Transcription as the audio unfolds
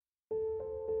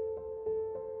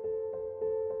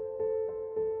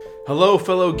Hello,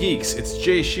 fellow geeks. It's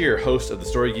Jay Shear, host of the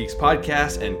Story Geeks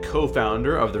podcast and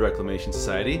co-founder of the Reclamation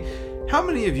Society. How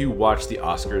many of you watched the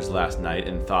Oscars last night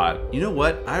and thought, you know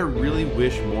what, I really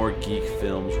wish more geek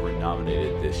films were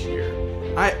nominated this year?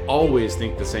 I always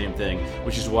think the same thing,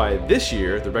 which is why this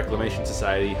year the Reclamation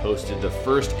Society hosted the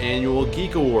first annual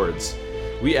Geek Awards.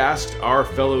 We asked our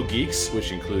fellow geeks,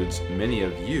 which includes many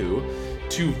of you,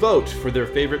 to vote for their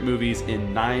favorite movies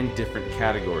in 9 different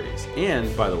categories.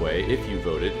 And, by the way, if you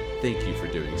voted, thank you for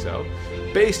doing so.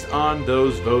 Based on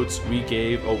those votes, we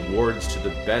gave awards to the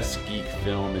best geek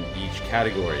film in each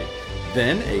category.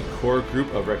 Then, a core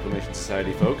group of Reclamation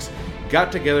Society folks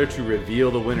got together to reveal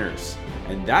the winners.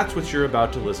 And that's what you're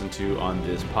about to listen to on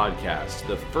this podcast,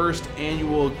 the first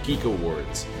annual Geek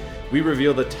Awards. We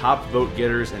reveal the top vote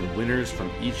getters and winners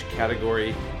from each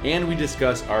category, and we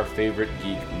discuss our favorite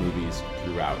geek movies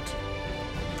throughout.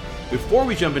 Before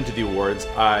we jump into the awards,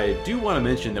 I do want to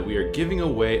mention that we are giving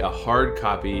away a hard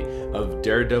copy of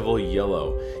Daredevil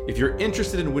Yellow. If you're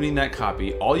interested in winning that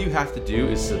copy, all you have to do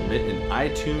is submit an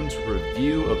iTunes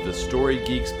review of the Story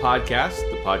Geeks podcast,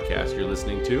 the podcast you're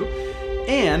listening to,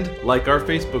 and like our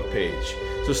Facebook page.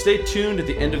 So stay tuned at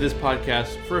the end of this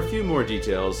podcast for a few more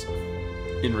details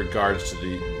in regards to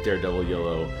the Daredevil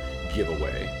Yellow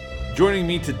giveaway. Joining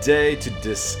me today to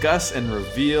discuss and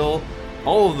reveal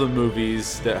all of the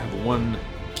movies that have won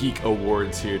Geek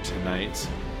Awards here tonight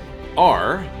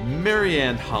are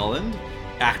Marianne Holland,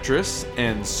 actress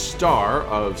and star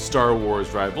of Star Wars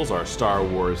Rivals, our Star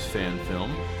Wars fan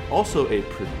film, also a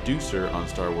producer on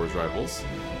Star Wars Rivals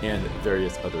and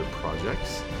various other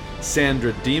projects,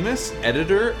 Sandra Demas,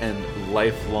 editor and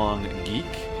lifelong geek,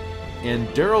 and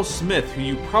Daryl Smith, who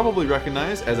you probably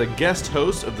recognize as a guest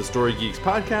host of the Story Geeks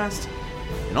podcast,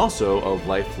 and also a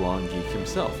lifelong geek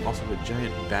himself, also a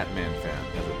giant Batman fan,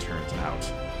 as it turns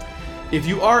out. If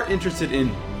you are interested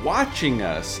in watching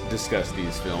us discuss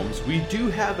these films, we do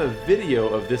have a video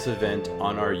of this event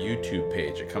on our YouTube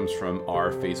page. It comes from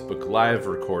our Facebook Live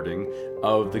recording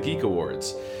of the Geek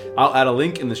Awards. I'll add a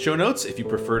link in the show notes if you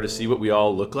prefer to see what we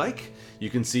all look like. You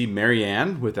can see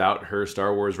Marianne without her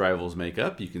Star Wars Rivals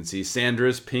makeup. You can see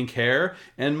Sandra's pink hair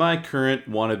and my current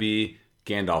wannabe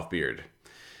Gandalf beard.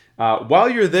 While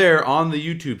you're there on the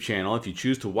YouTube channel, if you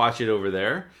choose to watch it over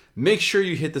there, make sure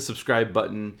you hit the subscribe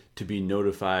button to be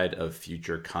notified of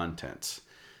future content.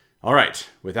 All right,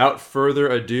 without further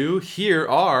ado, here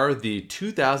are the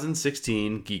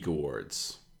 2016 Geek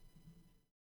Awards.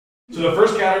 So the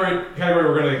first category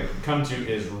we're going to come to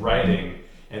is writing.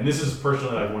 And this is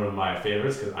personally like one of my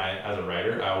favorites because as a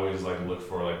writer, I always like look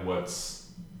for like what's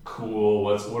cool,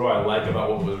 what do I like about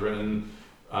what was written,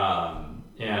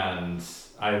 and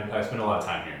I spend a lot of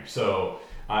time here. So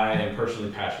I am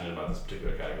personally passionate about this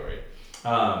particular category.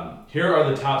 Here are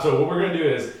the top. So what we're going to do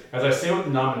is, as I say what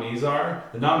the nominees are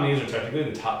technically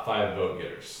the top 5 vote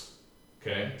getters.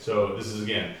 Okay, so this is,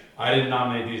 again, I didn't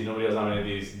nominate these, nobody else nominated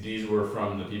these. These were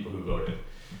from the people who voted.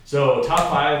 So top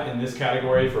 5 in this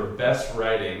category for best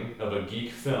writing of a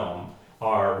geek film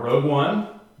are Rogue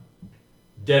One,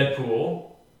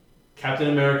 Deadpool, Captain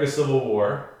America Civil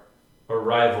War,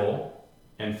 Arrival,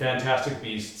 and Fantastic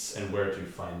Beasts and Where to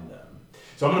Find Them.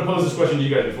 So I'm going to pose this question to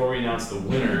you guys before we announce the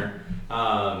winner.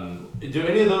 Do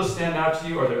any of those stand out to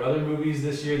you? Are there other movies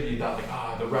this year that you thought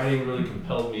like, the writing really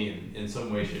compelled me in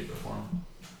some way, shape, or form?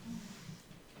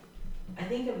 I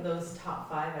think of those top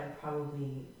 5, I'd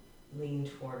probably lean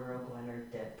toward Rogue One or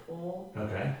Deadpool.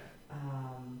 Okay.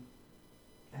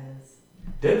 As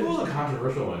Deadpool's a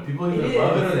controversial one. People either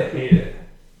love it or they hate it.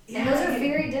 And those are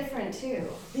very different too.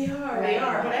 They are. Right.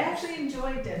 But I actually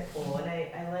enjoyed Deadpool, and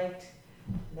I liked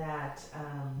that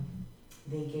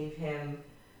they gave him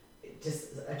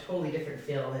just a totally different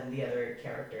feel than the other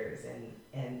characters,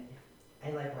 and I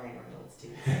like Ryan Reynolds too.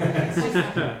 It's just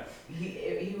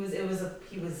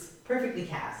he was perfectly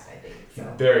cast, I think.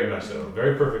 So. Very much so.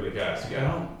 Very perfectly cast.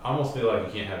 I almost feel like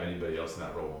you can't have anybody else in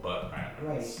that role but Ryan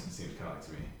Reynolds. Right. It seems kind of like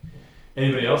to me.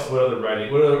 Anybody else? What other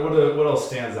writing? What else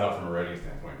stands out from a writing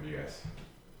standpoint for you guys?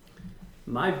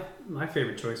 My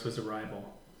favorite choice was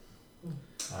Arrival.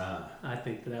 Ah. I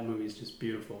think that movie is just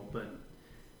beautiful, but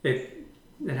it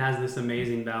has this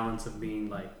amazing balance of being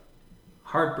like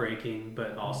heartbreaking,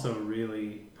 but also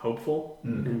really hopeful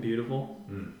and beautiful.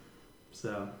 Mm.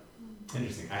 So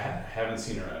interesting. I haven't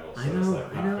seen Arrival, so I know, it's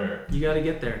like not fair. You got to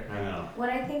get there. I know. What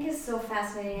I think is so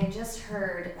fascinating, I just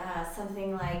heard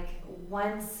something like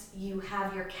once you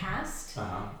have your cast,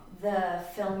 the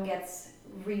film gets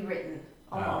rewritten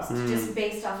almost, just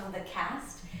based off of the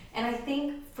cast. And I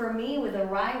think for me with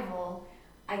Arrival,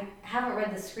 I haven't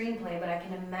read the screenplay, but I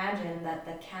can imagine that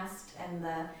the cast and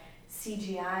the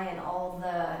CGI and all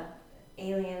the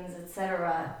aliens,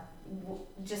 etc.,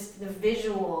 just the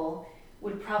visual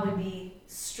would probably be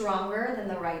stronger than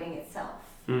the writing itself,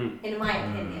 in my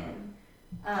opinion.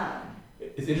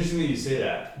 It's interesting that you say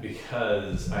that,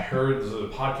 because I heard there's a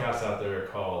podcast out there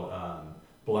called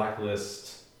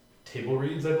Blacklist Table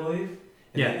Reads, I believe.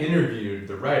 And they interviewed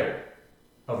the writer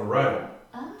of Arrival,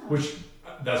 which,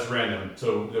 that's random,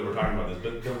 so that we're talking about this,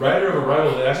 but the writer of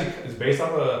Arrival, that actually is based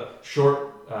off a short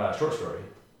story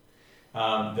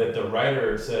that the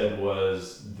writer said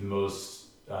was the most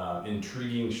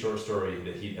intriguing short story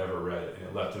that he'd ever read, and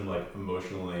it left him like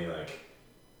emotionally like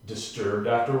disturbed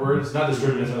afterwards. Not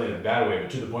disturbed necessarily in a bad way,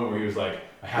 but to the point where he was like,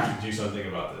 I have to do something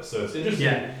about this. So it's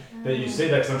interesting that you say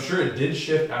that, because I'm sure it did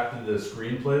shift after the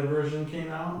screenplay version came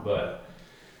out, but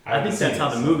I think that's how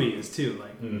the movie is too.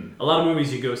 Like a lot of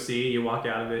movies you go see, you walk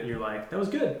out of it and you're like, that was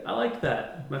good. I liked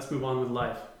that. Let's move on with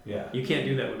life. Yeah. You can't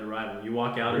do that with Arrival. You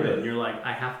walk out of it and you're like,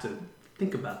 I have to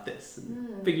think about this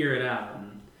and figure it out.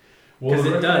 Because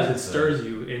it does. It stirs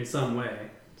you in some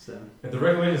way. So the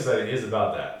recommendation site is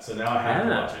about that. So now I have to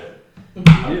watch it.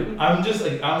 I'm just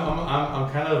like I'm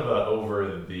kind of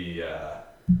over the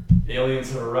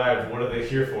aliens have arrived. What are they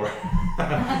here for?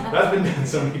 That's been done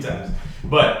so many times.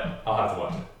 But I'll have to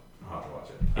watch it.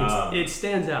 It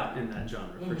stands out in that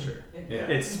genre for sure. Yeah.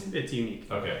 It's unique.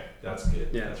 Okay, that's good.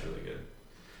 Yeah, that's really good.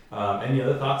 Any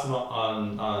other thoughts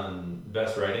on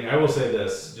best writing? I will say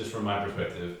this, just from my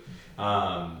perspective.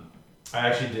 I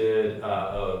actually did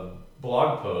a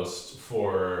blog post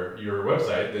for your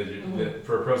website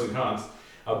for pros and cons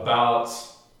about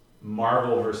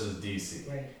Marvel versus DC.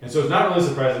 Right. And so it's not really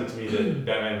surprising to me that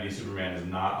Batman v Superman is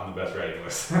not on the best writing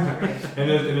list. and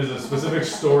there's a specific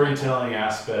storytelling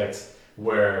aspect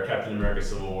where Captain America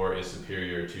Civil War is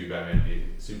superior to Batman v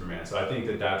Superman. So I think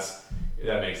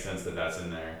that makes sense that that's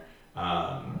in there.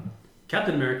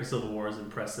 Captain America Civil War is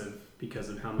impressive because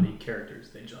of how many characters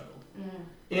they juggled.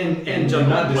 And do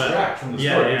not distract from the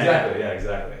story.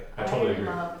 Exactly. I totally agree.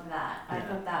 I love that. I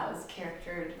thought that was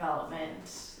character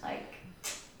development. Like,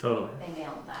 totally. They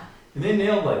nailed that. And they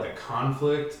nailed like the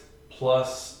conflict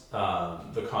plus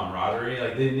the camaraderie.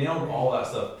 Like they nailed all that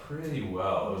stuff pretty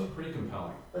well. It was pretty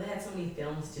compelling. Well, they had so many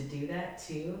films to do that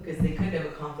too, because they couldn't have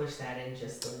accomplished that in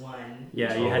just the one.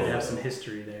 Yeah, you had to have some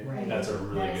history there. Right. That's a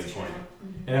really good point.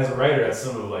 And as a writer, that's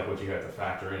some of like what you have to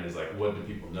factor in is like, what do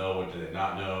people know? What do they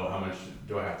not know? How much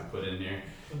do I have to put in here?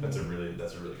 That's a really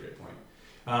great point.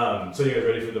 So you guys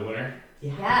ready for the winner?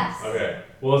 Yes. Okay.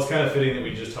 Well, it's kind of fitting that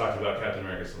we just talked about Captain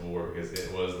America Civil War because it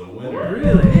was the winner.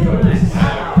 Really?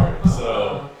 Wow.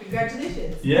 So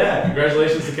congratulations. Yeah,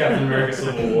 congratulations to Captain America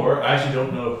Civil War. I actually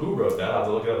don't know who wrote that. I'll have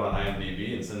to look it up on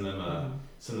IMDb and send them.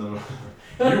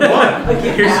 You won.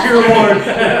 Here's your award.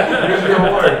 Here's your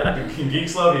award.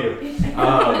 Geeks love you.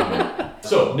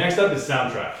 So next up is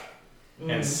soundtrack.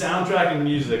 And soundtrack and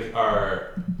music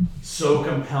are so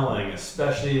compelling,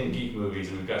 especially in geek movies,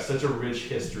 and we've got such a rich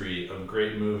history of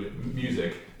great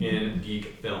music in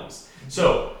geek films.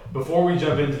 So, before we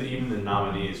jump into even the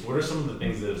nominees, what are some of the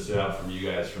things that have stood out from you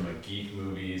guys from a geek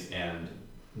movies and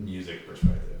music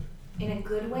perspective? In a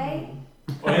good way?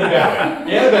 Oh, in a bad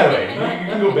way. In a bad way.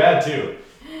 You can go bad too.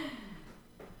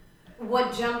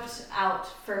 What jumped out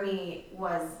for me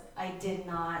was I did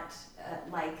not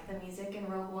like the music in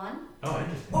Rogue One. Oh,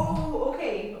 interesting. Oh,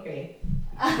 okay.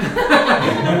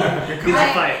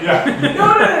 Fight. Yeah.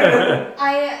 No.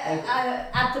 I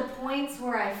at the points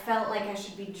where I felt like I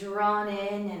should be drawn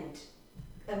in and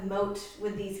emote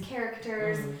with these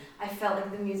characters, I felt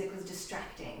like the music was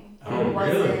distracting. Oh, it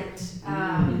wasn't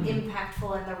really?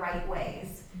 impactful in the right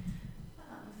ways.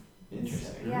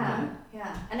 Interesting. Yeah.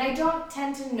 And I don't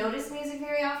tend to notice music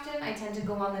very often. I tend to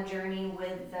go on the journey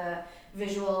with the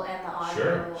visual and the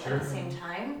audio at the same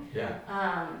time.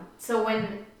 Yeah. So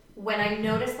when I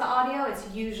notice the audio, it's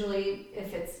usually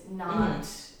if it's not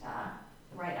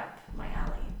right up my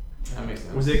alley. That makes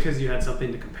sense. Was it because you had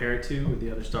something to compare it to with the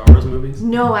other Star Wars movies?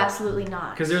 No, absolutely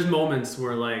not. Because there's moments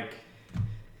where like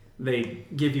they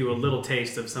give you a little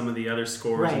taste of some of the other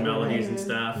scores and melodies and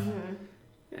stuff,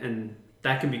 and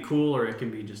that can be cool or it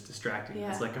can be just distracting. Yeah.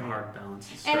 It's like a hard balance.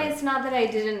 And it's not that I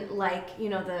didn't like,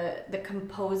 the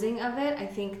composing of it. I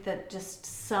think that just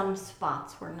some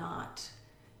spots were not.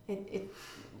 It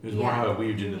was more how it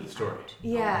weaved into the story.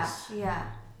 Yeah.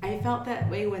 I felt that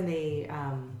way when they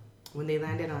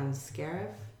landed on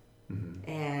Scarif,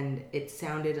 and it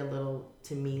sounded a little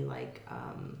to me like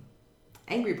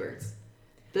Angry Birds.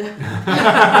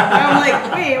 I'm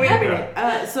like, wait a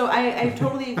minute. So I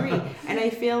totally agree, and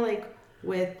I feel like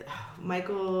with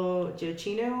Michael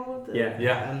Giacchino,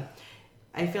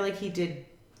 I feel like he did,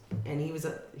 and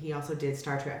he also did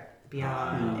Star Trek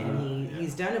Beyond, and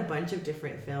he's done a bunch of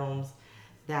different films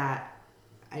that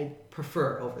I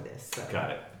prefer over this. So.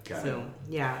 Got it. So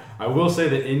yeah. I will say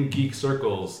that in geek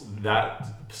circles, that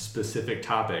specific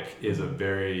topic is a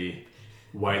very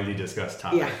widely discussed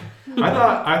topic. Yeah. I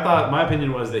thought my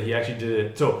opinion was that he actually did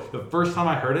it. So the first time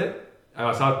I heard it,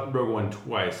 I saw Rogue One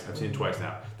twice. I've seen it twice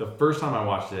now. The first time I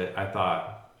watched it, I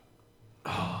thought,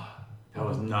 oh, that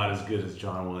was not as good as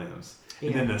John Williams.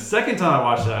 And then the second time I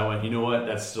watched it, I went, you know what?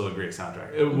 That's still a great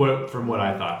soundtrack, from what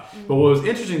I thought. But what was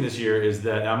interesting this year is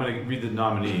that, I'm going to read the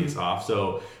nominees off.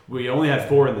 So we only had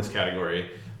 4 in this category.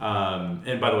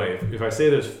 And by the way, if I say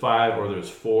there's 5 or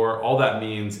there's 4, all that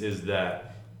means is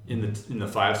that in the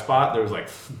 5 spot, there was like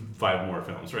 5 more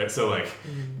films, right? So like,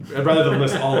 rather than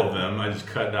list all of them, I just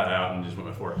cut that out and just went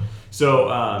with 4.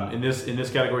 So in this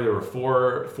category, there were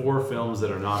four films that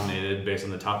are nominated based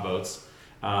on the top votes.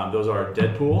 Those are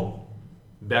Deadpool,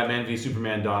 Batman v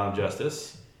Superman: Dawn of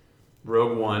Justice,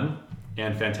 Rogue One,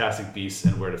 and Fantastic Beasts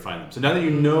and Where to Find Them. So now that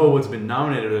you know what's been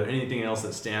nominated, or anything else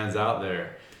that stands out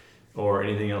there, or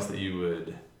anything else that you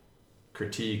would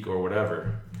critique or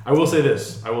whatever, I will say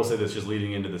this just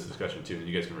leading into this discussion too, and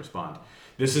you guys can respond.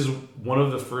 This is one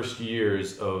of the first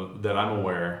years that I'm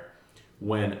aware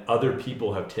when other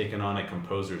people have taken on a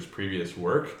composer's previous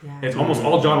work. Yeah. It's almost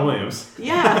all John Williams.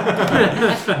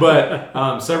 Yeah.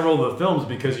 But several of the films,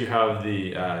 because you have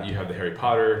the Harry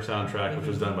Potter soundtrack, which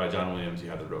was done by John Williams. You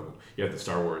have the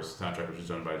Star Wars soundtrack, which was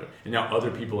done by John. And now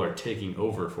other people are taking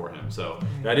over for him. So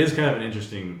that is kind of an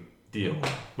interesting deal.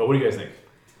 But what do you guys think?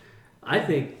 I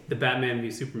think the Batman v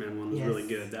Superman one was really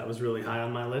good. That was really high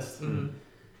on my list. Mm-hmm.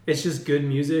 It's just good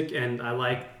music, and I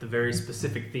like the very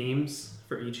specific themes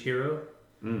for each hero.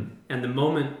 And the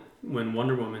moment when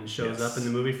Wonder Woman shows up in the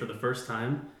movie for the first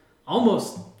time,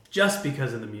 almost just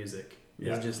because of the music,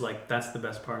 is just like, that's the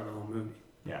best part of the whole movie.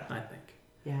 Yeah, I think.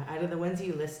 Yeah, out of the ones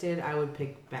you listed, I would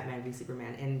pick Batman v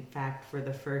Superman. In fact, for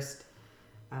the first,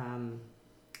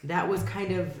 that was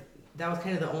kind of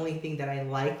the only thing that I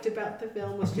liked about the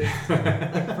film, was just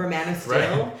like for Man of Steel.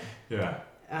 Right. Yeah.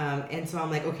 And so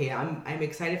I'm like, okay, I'm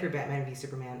excited for Batman v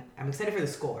Superman. I'm excited for the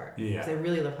score because I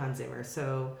really love Hans Zimmer.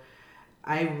 So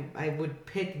I would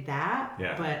pick that.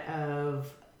 Yeah. But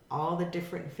of all the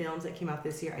different films that came out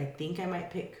this year, I think I might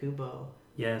pick Kubo.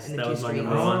 Yes, that was my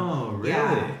number one. Oh, really?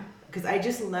 Yeah. Because I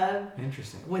just love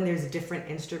when there's different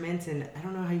instruments, and I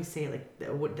don't know how you say it,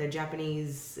 like the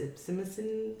Japanese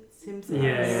Simpson.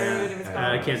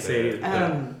 I can't say it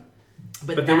either.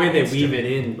 But the way they weave it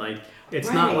in, like,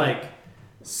 it's not like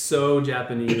so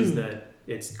Japanese that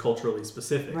it's culturally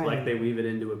specific. Right. Like, they weave it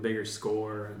into a bigger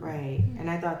score. Right. And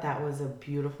I thought that was a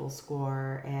beautiful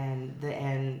score, and the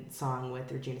end song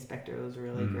with Regina Spektor was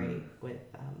really great with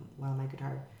While My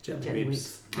Guitar Gently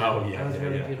Weeps. Oh yeah, that was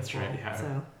really beautiful. That's right. Yeah.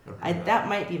 So that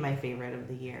might be my favorite of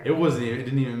the year. It wasn't. It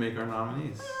didn't even make our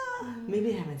nominees.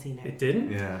 Maybe I haven't seen it. It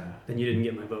didn't? Yeah. Then you didn't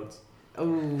get my votes. Oh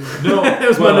no, it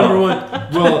was my number one.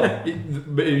 Well,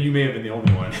 but you may have been the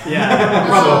only one. Yeah,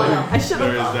 probably. I should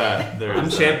There have. is that. I'm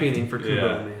championing for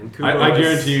Kubo, man. Kubo I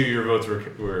guarantee you, your votes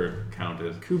were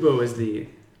counted. Kubo is the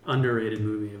underrated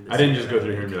movie of this. I didn't just go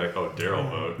through here and be like, "Oh, Daryl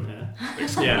vote." Yeah.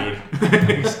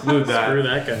 Exclude that. Screw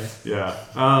that guy.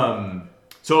 Yeah.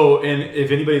 So, and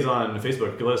if anybody's on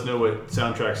Facebook, let us know what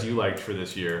soundtracks you liked for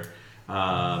this year,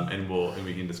 and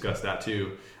we can discuss that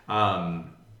too.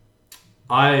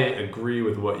 I agree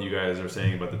with what you guys are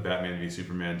saying about the Batman v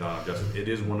Superman: Dawn of Justice. It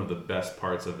is one of the best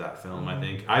parts of that film. I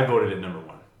think I voted it number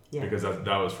one because that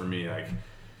was for me like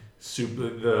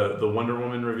the Wonder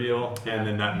Woman reveal, and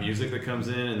then that music that comes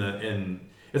in, and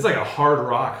it's like a hard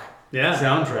rock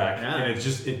soundtrack, and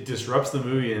it disrupts the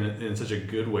movie in such a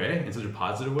good way, in such a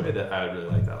positive way, that I really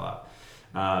like that a lot.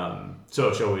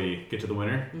 So shall we get to the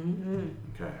winner? Mm-hmm.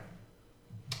 Okay.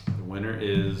 The winner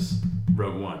is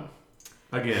Rogue One.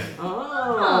 Again.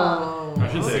 Oh.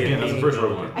 I should say again, that's the first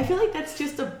Rogue One. I feel like that's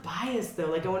just a bias though.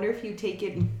 Like I wonder if you take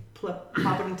it and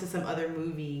pop it into some other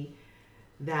movie,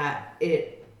 that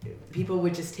people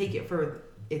would just take it for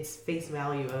its face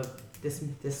value of this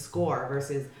score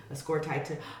versus a score tied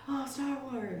to Star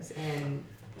Wars. And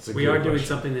we are doing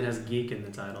something that has geek in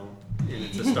the title, and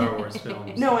it's a Star Wars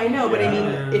film. No, I know, but I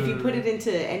mean, if you put it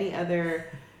into any other,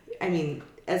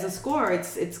 as a score,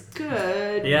 it's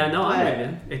good. Yeah, no, I read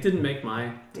it. It didn't make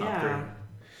my top 3.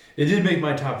 It did make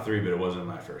my top 3, but it wasn't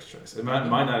my first choice. It might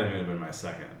not even have been my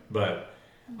second. But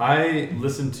I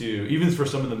listened to, even for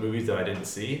some of the movies that I didn't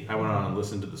see, I went on and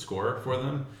listened to the score for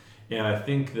them. And I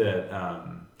think that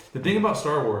the thing about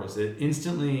Star Wars, it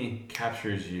instantly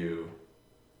captures you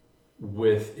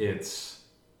with it's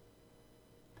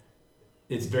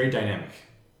very dynamic.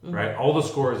 right? All the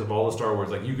scores of all the Star Wars,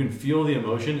 like you can feel the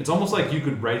emotion. It's almost like you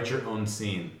could write your own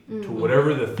scene to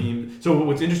whatever the theme. So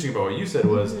what's interesting about what you said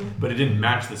was, but it didn't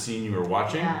match the scene you were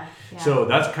watching. Yeah. So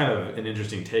that's kind of an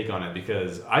interesting take on it,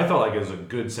 because I felt like it was a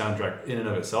good soundtrack in and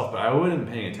of itself, but I wasn't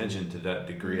paying attention to that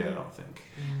degree, I don't think.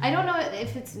 I don't know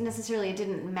if it's necessarily it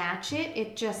didn't match it.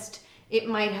 It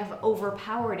might have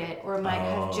overpowered it, or it might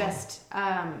have just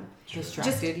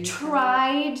Distracted you.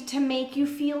 tried to make you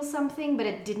feel something, but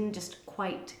it didn't just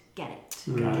quite get it.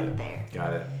 Got Get it. there.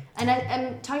 Got it. And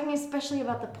I'm talking especially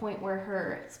about the point where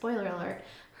her, spoiler alert,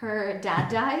 her dad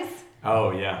dies.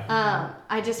 Oh, yeah.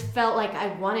 I just felt like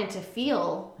I wanted to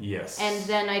feel. Yes. And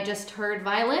then I just heard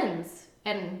violins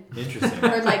and Interesting.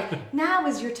 heard like, now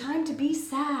is your time to be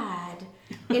sad.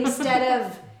 Instead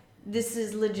of, this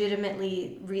is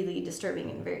legitimately really disturbing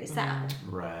and very sad.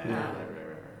 Right.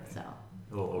 So.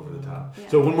 A little over the top. Yeah.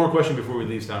 So one more question before we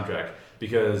leave soundtrack,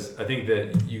 because I think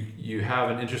that you have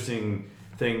an interesting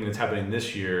thing that's happening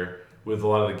this year with a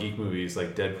lot of the geek movies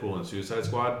like Deadpool and Suicide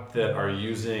Squad that are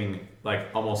using like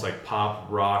almost like pop,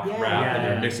 rock, rap, and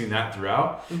they're mixing that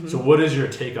throughout. So what is your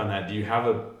take on that? Do you have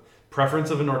a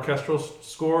preference of an orchestral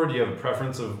score? Do you have a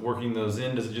preference of working those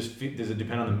in? Does it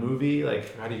depend on the movie?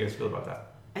 Like, how do you guys feel about that?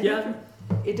 I think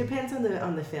it depends on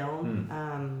the film.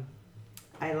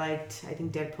 I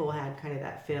think Deadpool had kind of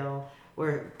that feel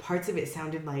where parts of it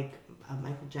sounded like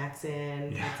Michael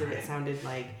Jackson, parts of it sounded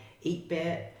like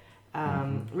 8-bit.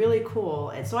 Really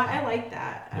cool. And so I like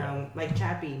that. Like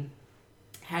Chappie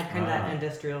had kind of that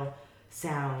industrial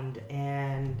sound,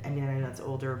 and I mean, I know it's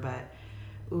older, but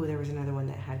there was another one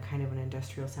that had kind of an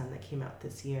industrial sound that came out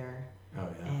this year. Oh,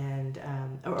 yeah. And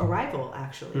Arrival,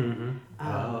 actually.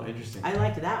 Interesting. I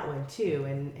liked that one too,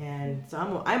 and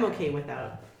so I'm okay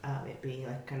without it being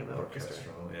like kind of an orchestra.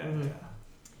 Yeah.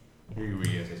 Were you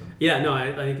gonna say something? Yeah, no,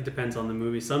 I think it depends on the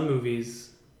movie. Some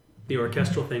movies, the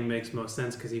orchestral thing makes most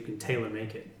sense because you can tailor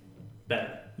make it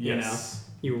better. Yes.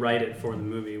 You write it for the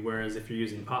movie, whereas if you're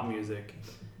using pop music,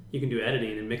 you can do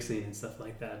editing and mixing and stuff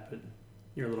like that, but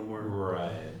you're a little more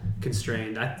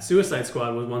constrained. Suicide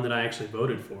Squad was one that I actually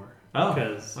voted for. Oh,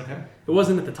 because okay. It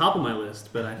wasn't at the top of my list,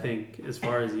 but I think as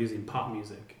far as using pop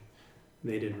music,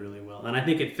 they did really well. And I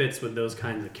think it fits with those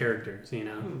kinds of characters,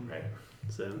 Right.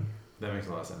 So that makes a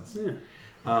lot of sense. Yeah.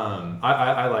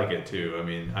 I like it too. I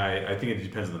mean, I think it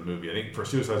depends on the movie. I think for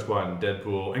Suicide Squad and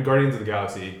Deadpool and Guardians of the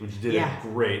Galaxy, which did it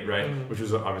great, right? Which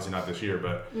was obviously not this year,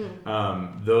 but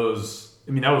those.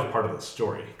 I mean, that was part of the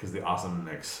story because the awesome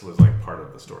mix was like part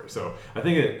of the story. So I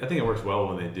think it works well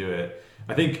when they do it.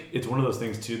 I think it's one of those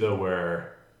things too, though,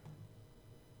 where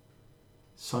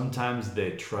sometimes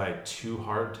they try too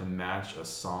hard to match a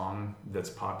song that's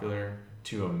popular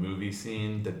to a movie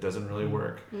scene that doesn't really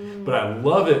work. But I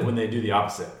love it when they do the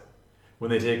opposite. When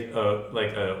they take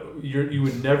you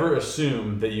would never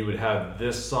assume that you would have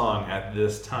this song at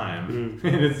this time,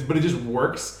 but it just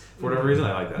works for whatever reason.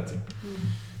 I like that too.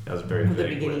 That was very the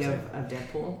beginning of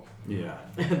Deadpool. Yeah,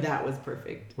 that was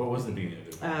perfect. What was the beginning of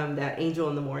it? That Angel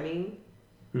in the Morning.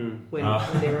 When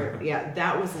they were,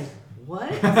 that was like,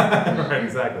 what? Right,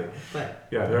 exactly. But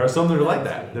there are some that are like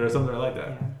that. There are some that are like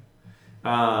that.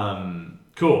 Yeah.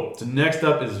 Cool. So next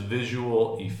up is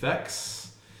visual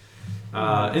effects,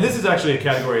 and this is actually a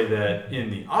category that in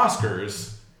the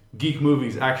Oscars, geek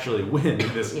movies actually win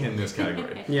in this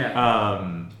category.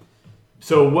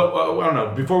 So what I don't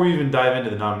know. Before we even dive into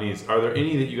the nominees, are there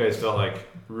any that you guys felt like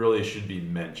really should be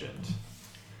mentioned?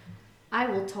 I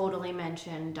will totally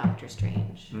mention Doctor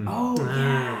Strange. Oh,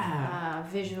 yeah.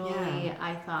 Visually,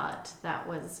 I thought that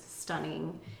was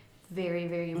stunning. Very,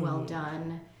 very well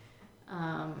done.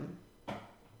 Doctor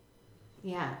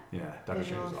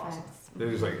Strange was awesome.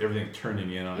 There's like everything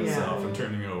turning in on itself and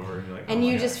turning over, and you're like, and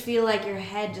you just feel like your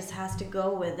head just has to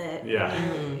go with it. Yeah.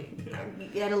 You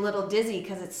get a little dizzy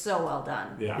because it's so well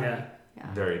done. Yeah.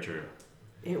 Very true.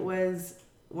 It was.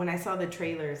 When I saw the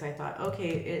trailers, I thought, okay,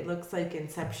 it looks like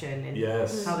Inception and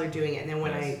how they're doing it. And then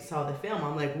when I saw the film,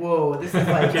 I'm like, whoa, this is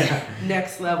like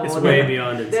next level. It's way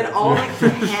beyond Inception. Then all like the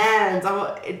hands,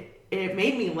 it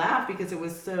made me laugh because it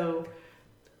was so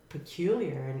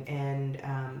peculiar and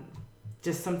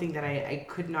just something that I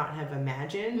could not have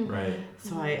imagined. Right.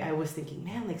 So I was thinking,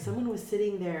 man, like someone was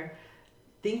sitting there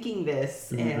thinking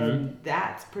this, and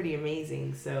that's pretty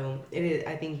amazing. So it is.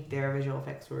 I think their visual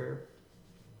effects were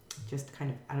just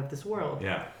kind of out of this world.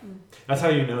 Yeah, that's how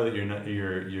you know that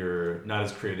you're not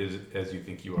as creative as you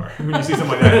think you are. When you see something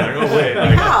like that, you're like, oh wait,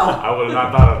 I would have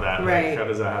not thought of that. Right? Like, how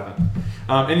does that happen?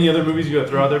 Any other movies you got to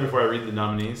throw out there before I read the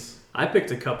nominees? I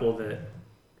picked a couple that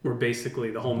were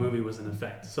basically the whole movie was an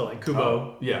effect. So like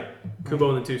Kubo,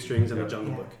 Kubo and the Two Strings and The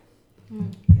Jungle Book.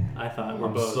 I thought were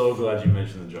I'm both. so glad you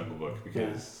mentioned The Jungle Book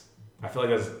because I feel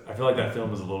like that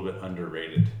film is a little bit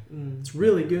underrated. It's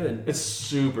really good. It's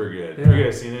super good. Yeah. Have you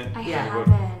guys seen it? I Yeah.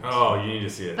 haven't. Oh, you need to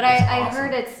see it. But It's I awesome.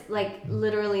 heard it's like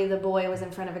literally the boy was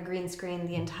in front of a green screen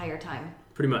the entire time.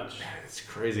 Pretty much. It's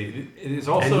crazy. It is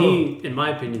also. And he, in my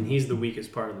opinion, he's the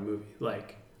weakest part of the movie.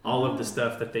 Like all of the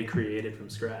stuff that they created from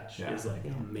scratch is like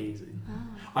amazing.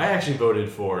 I actually voted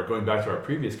for, going back to our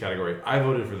previous category, I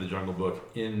voted for The Jungle Book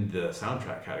in the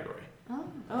soundtrack category.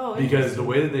 Oh, Because the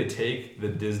way that they take the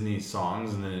Disney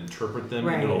songs and then interpret them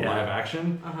Right. into a Yeah. live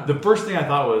action, Uh-huh. the first thing I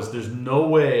thought was, there's no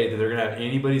way that they're going to have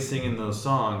anybody singing those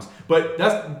songs. But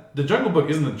The Jungle Book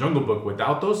isn't The Jungle Book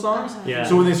without those songs. Yeah.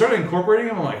 So when they started incorporating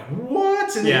them, I'm like,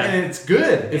 what? And, Yeah. and it's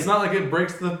good. It's not like it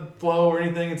breaks the flow or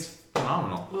anything. It's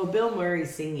phenomenal. Well, Bill Murray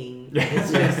singing. Yes,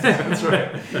 It's just, that's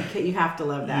right. you have to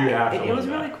love that. You have to it love was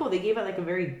that. really cool. They gave it like a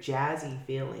very jazzy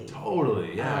feeling.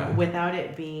 Totally, yeah. Without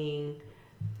it being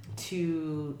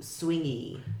too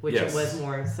swingy, which Yes. it was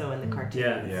more so in the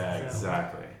cartoons. Yeah, so,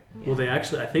 exactly. Well,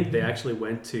 I think they actually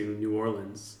went to New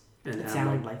Orleans and It had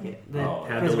sounded like like it. Oh,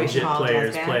 had the Preservation legit Hall players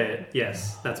jazz band? play it.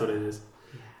 Yes, that's what it is.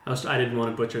 I didn't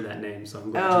want to butcher that name, so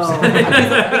I'm glad Oh, you said it.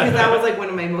 because that was like one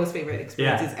of my most favorite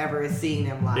experiences ever is seeing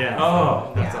them live. Yeah.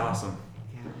 Oh, that's Yeah. awesome.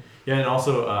 Yeah. Yeah, and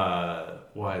also,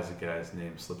 why is the guy's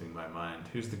name slipping my mind?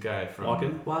 Who's the guy from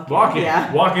Walken? Walken.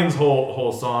 Yeah. Walken's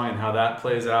whole song and how that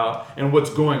plays out and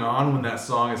what's going on when that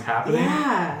song is happening.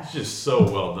 Yeah. It's just so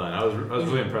well done. I was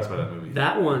really impressed by that movie.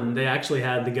 That one, they actually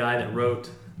had the guy that wrote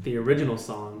the original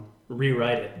song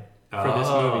rewrite it for this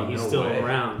Oh, movie. He's no still way.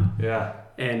 around. Yeah.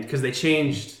 And because they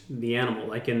changed the animal,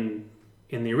 like in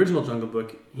the original Jungle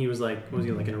Book, he was like, what was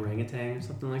he, like an orangutan or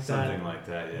something like that? Something like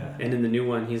that, yeah. And in the new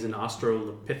one, he's an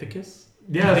Australopithecus.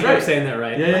 Yeah, I that's think I'm right. saying that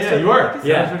right. Yeah, you are.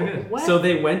 Yeah. That's pretty good. What? So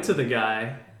they went to the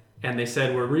guy and they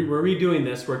said, we're redoing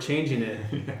this, we're changing it.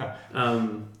 Yeah.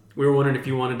 We were wondering if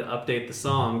you wanted to update the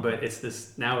song, but it's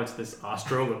this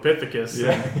Australopithecus.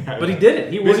 Yeah. But he did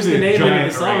it. He worked Basically the a name into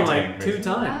giant the song orangutan, like 2 basically.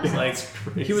 times. Like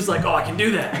crazy. he was like, "Oh, I can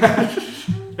do that."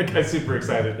 That guy's super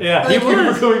excited. Yeah, Thank he you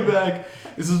was. for coming back.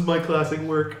 This is my classic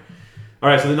work. All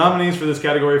right, so the nominees for this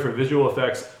category for visual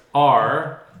effects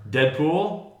are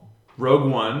Deadpool, Rogue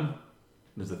One.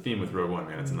 There's a theme with Rogue One,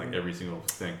 man. It's in like every single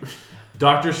thing.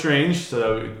 Doctor Strange.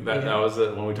 So that was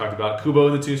the one we talked about. Kubo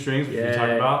and the Two Strings, which we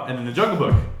talked Yay. about, and then the Jungle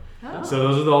Book. Oh. So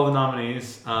those are all the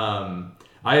nominees.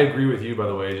 I agree with you, by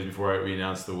the way, just before we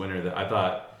announced the winner, that I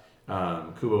thought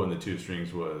Kubo and the Two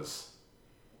Strings was.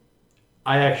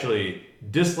 I actually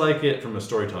dislike it from a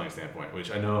storytelling standpoint,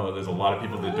 which I know there's a lot of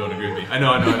people that don't agree with me. I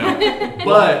know.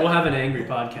 But we'll have an angry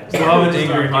podcast. we'll have an Just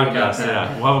angry argue about podcast. that.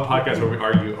 Yeah, we'll have a podcast where we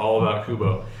argue all about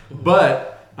Kubo.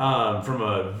 But from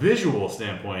a visual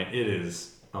standpoint, it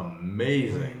is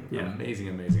amazing. Yeah.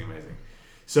 Amazing.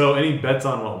 So, any bets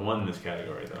on what won this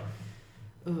category,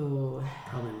 though? Ooh,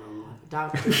 Probably wrong one.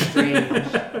 Doctor Strange.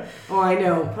 Oh, I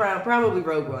know. Probably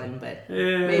Rogue One, but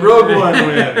maybe. Rogue One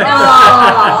win.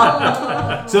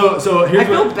 Oh. So here's I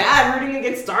feel what. bad rooting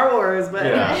against Star Wars, but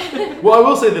Yeah. Well, I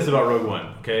will say this about Rogue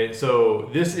One. Okay, so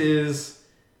this is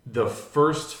the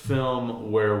first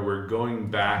film where we're going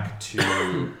back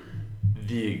to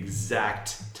the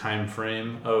exact time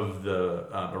frame of the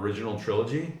original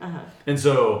trilogy, and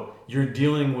so you're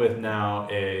dealing with now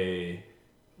a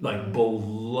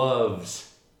beloved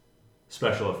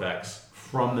special effects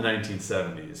from the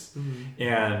 1970s,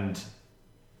 and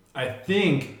I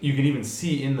think you can even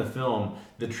see in the film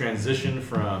the transition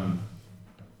from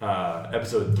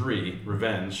episode 3,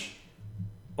 Revenge,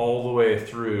 all the way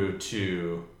through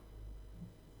to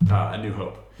A New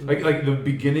Hope. Like the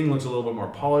beginning looks a little bit more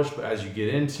polished, but as you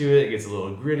get into it, it gets a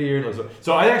little grittier.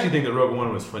 So I actually think that Rogue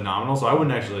One was phenomenal. So I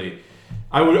wouldn't actually,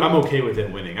 I'm okay with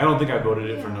it winning. I don't think I voted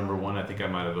it for number one. I think I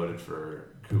might have voted for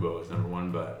Kubo as number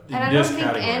one, but And I in don't this think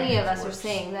category, any of it us are works.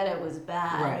 saying that it was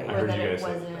bad Right. I or heard that you it guys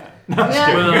say wasn't. that. No, I'm just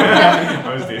Yeah. kidding.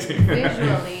 I was teasing.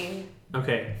 Visually.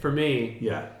 Okay, for me,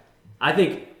 Yeah. I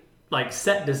think like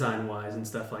set design wise and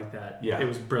stuff like that, Yeah. it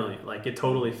was brilliant. Like it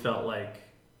totally felt like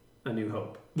A New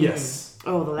Hope. Yes.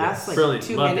 oh, the last like Brilliant.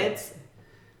 2 Loved it. minutes.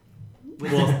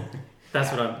 Well,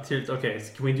 that's what I'm. Okay,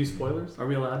 so can we do spoilers? Are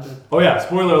we allowed to? Oh yeah.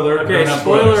 Spoiler alert. Okay, We're not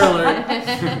spoiler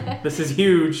spoilers. alert. This is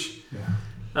huge.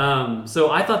 Yeah.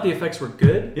 So I thought the effects were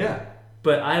good, Yeah.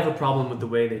 but I have a problem with the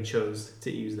way they chose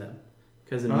to use them.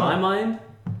 Because in Oh. my mind,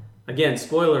 again,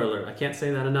 spoiler alert, I can't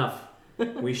say that enough.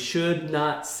 We should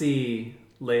not see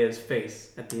Leia's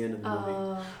face at the end of the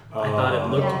movie. I thought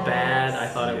it looked Yes. bad. I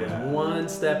thought it was Yeah. one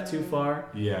step too far.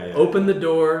 Yeah. Open the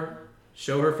door,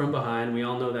 show her from behind. We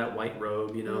all know that white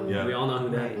robe, you know. Yeah. We all know who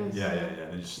that is. Yeah.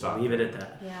 And just stop. Leave it at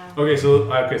that. Yeah. Okay,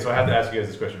 so I have to ask you guys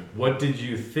this question. What did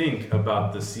you think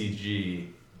about the CG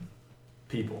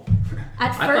people.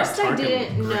 At I first, thought I Tarkin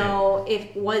didn't looked great. know if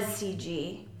it was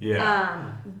CG.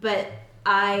 Yeah. But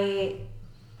I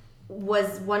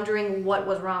was wondering what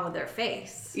was wrong with their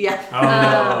face. Yeah.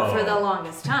 For the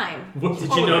longest time. Did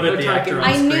you know that the actor on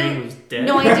I screen knew. was dead?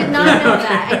 No, I did not know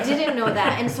that. I didn't know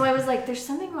that, and so I was like, "There's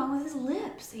something wrong with his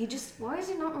lips. Why is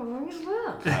he not moving his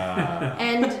lips?"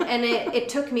 And it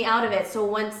took me out of it. So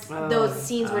once those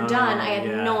scenes were done, I had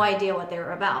yeah. no idea what they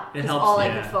were about. It Because helps, all I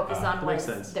yeah. could focus on that makes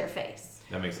was sense. their face.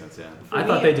 That makes sense, yeah. I For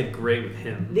thought me- they did great with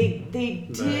him. They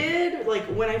But- did, like,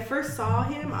 when I first saw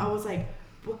him, I was like,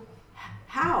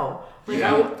 how? Like,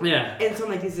 Yeah. and so I'm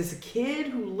like, is this a kid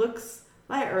who looks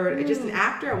like, or just an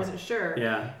actor? I wasn't sure.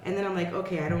 Yeah. And then I'm like,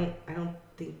 okay, I don't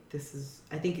think this is.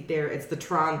 I think it's the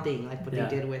Tron thing, like what Yeah.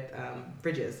 they did with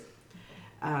Bridges,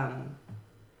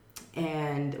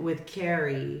 and with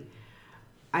Carrie.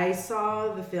 I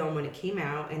saw the film when it came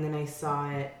out, and then I saw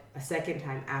it a second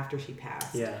time after she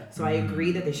passed. Yeah. So I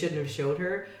agree that they shouldn't have showed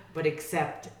her, but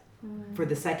except for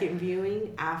the second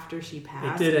viewing after she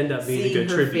passed, did end up being a seeing good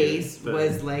her tribute, face but-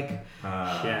 was like,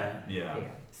 Yeah. yeah.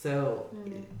 So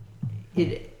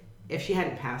if she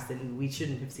hadn't passed, then we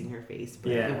shouldn't have seen her face.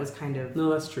 But Yeah. it was kind of No,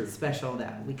 that's true. special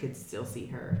that we could still see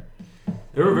her.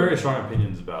 There were very strong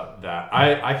opinions about that.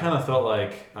 I kind of felt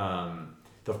like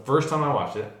the first time I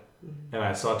watched it and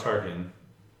I saw Tarkin,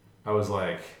 I was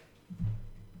like,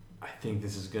 I think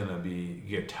this is gonna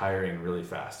get tiring really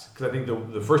fast, because I think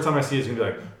the first time I see it is gonna be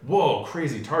like, whoa,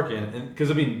 crazy Tarkin, and because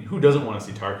I mean, who doesn't want to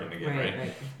see Tarkin again,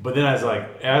 right? But then as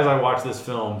I watch this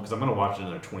film, because I'm gonna watch it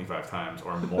another 25 times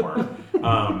or more,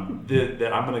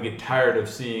 that I'm gonna get tired of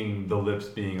seeing the lips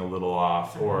being a little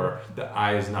off or the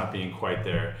eyes not being quite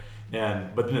there.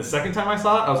 But then the second time I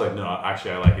saw it, I was like, no,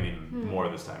 actually, I like it even more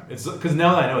this time. It's because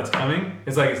now that I know it's coming,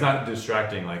 it's like it's not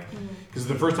distracting. Like, because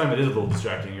the first time it is a little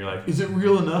distracting. You're like, is it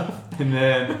real enough? And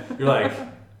then you're like,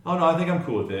 oh no, I think I'm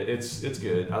cool with it. It's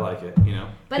good. I like it. You know.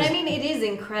 But I mean, it is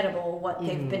incredible what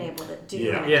they've been able to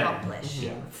do and Yeah. accomplish.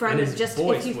 Yeah. From And his just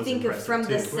voice if you was think of impressive from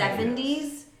the too.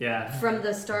 70s. Yeah. From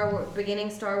the beginning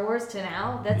Star Wars to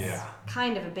now, that's Yeah.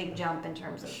 kind of a big jump in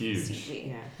terms of Huge.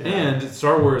 CG. Yeah. And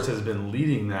Star Wars has been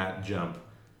leading that jump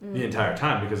the entire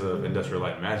time because of Industrial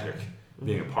Light and Magic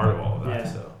being a part of all of that.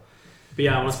 Yeah. So. But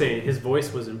yeah, I want to say his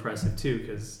voice was impressive too,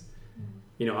 because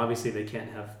obviously they can't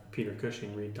have Peter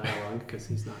Cushing read dialogue because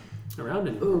he's not around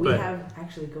anymore. Ooh, we but have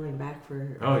actually going back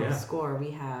for the score. We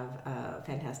have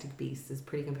Fantastic Beasts is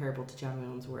pretty comparable to John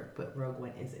Williams' work, but Rogue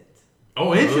One isn't.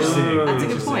 Oh, interesting. Oh. That's a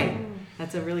good Interesting. point.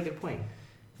 That's a really good point.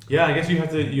 Yeah, I guess you have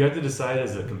to decide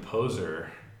as a composer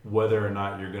whether or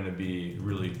not you're going to be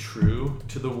really true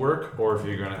to the work, or if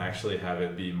you're going to actually have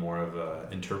it be more of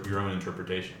your own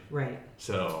interpretation. Right.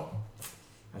 So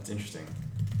that's interesting.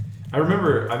 I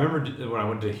remember when I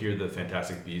went to hear the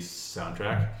Fantastic Beasts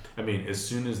soundtrack. I mean, as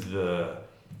soon as the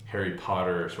Harry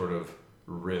Potter sort of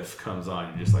riff comes on,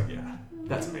 you're just like, yeah,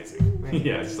 that's amazing. Right.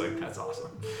 Yeah, it's just like, that's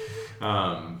awesome.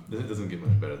 It doesn't get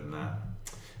much better than that.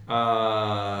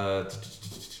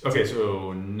 Okay,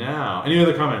 so now, any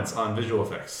other comments on visual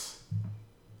effects?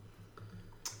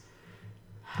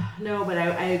 No, but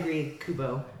I agree,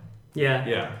 Kubo. yeah.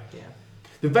 Yeah. Yeah.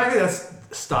 The fact that that's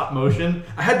stop motion,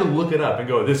 I had to look it up and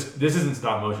go, this isn't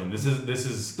stop motion. This is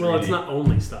 3D. Well, it's not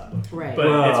only stop motion, Right. but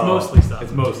Well, it's mostly stop.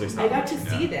 It's motion. mostly stop I got to motion,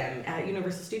 see yeah. them at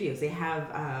Universal Studios. They have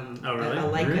Oh, really? a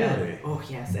Leica. Really? Oh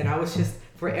yes, and I was just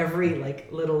for every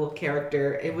little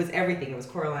character. It was everything. It was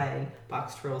Coraline,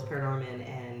 Box Trolls, Paranorman,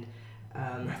 and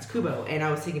Kubo. And I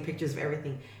was taking pictures of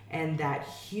everything. And that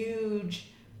huge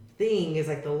thing is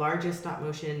like the largest stop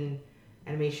motion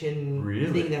animation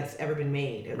Really? thing that's ever been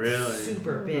made. It's Really?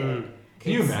 super big. Mm.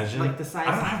 Can you It's imagine? like the size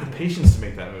I don't of have the the- patience to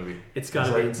make that movie. It's got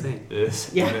to It's be like insane.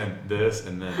 This, Yeah. and then this,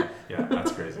 and then yeah,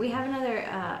 that's crazy. We have another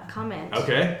comment.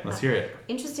 Okay, let's hear it.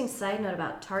 Interesting side note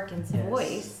about Tarkin's Yes.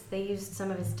 voice. They used some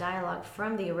of his dialogue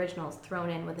from the originals thrown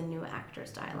in with a new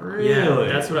actor's dialogue. Really? Yeah,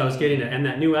 that's what I was getting at. And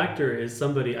that new actor is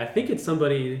somebody, I think it's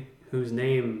somebody whose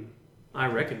name I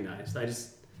recognized.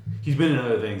 He's been in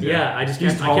other things. Yeah, I just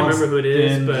He's can't remember who it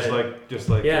is, thin, but just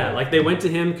like yeah, like they went to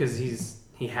him because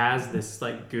he has this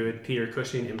like good Peter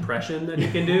Cushing impression that he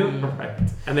can do, right.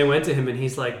 and they went to him and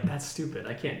he's like, "That's stupid,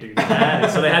 I can't do that."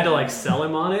 And so they had to like sell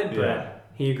him on it, but Yeah.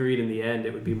 he agreed in the end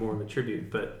it would be more of a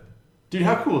tribute. But Dude,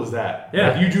 how cool is that?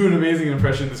 Yeah. Like, you do an amazing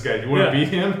impression of this guy. Do you want to Yeah.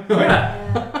 beat him? Yeah.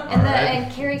 And Alright.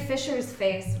 and Carrie Fisher's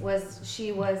face was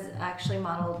actually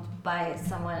modeled by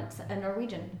a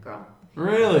Norwegian girl.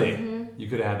 Really? Mm-hmm. You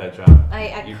could have had that job.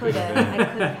 I You could could've have. been. I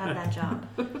could have had that job.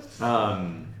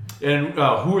 And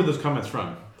who are those comments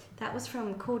from? That was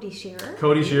from Cody Shearer.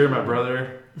 Cody Shearer, my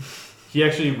brother. He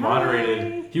actually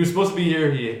moderated. He was supposed to be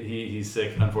here. He's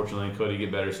sick, unfortunately. Cody,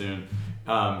 get better soon.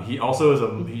 He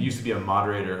also he used to be a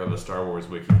moderator of a Star Wars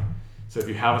wiki. So if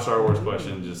you have a Star Wars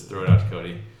question, just throw it out to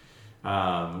Cody.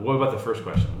 What about the first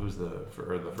question? Who's the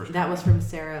first? That was from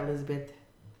Sarah Elizabeth.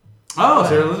 Oh,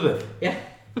 Sarah Elizabeth. Yeah.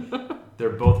 They're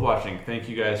both watching. Thank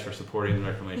you guys for supporting the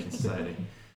Reclamation Society.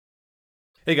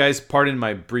 Hey guys, pardon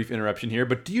my brief interruption here,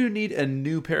 but do you need a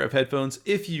new pair of headphones?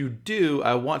 If you do,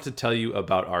 I want to tell you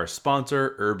about our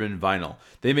sponsor, Urban Vinyl.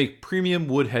 They make premium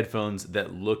wood headphones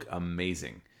that look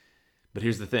amazing. But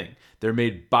here's the thing. They're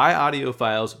made by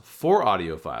audiophiles for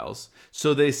audiophiles,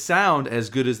 so they sound as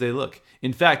good as they look.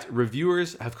 In fact,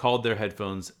 reviewers have called their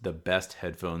headphones the best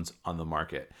headphones on the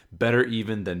market. Better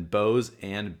even than Bose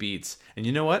and Beats. And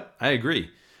you know what? I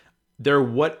agree. They're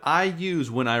what I use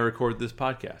when I record this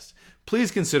podcast.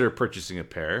 Please consider purchasing a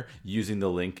pair using the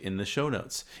link in the show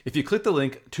notes. If you click the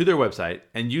link to their website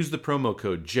and use the promo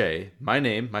code J, my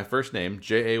name, my first name,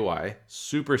 Jay,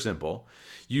 super simple,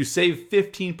 you save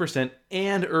 15%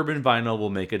 and Urban Vinyl will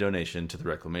make a donation to the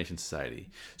Reclamation Society.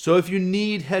 So if you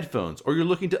need headphones or you're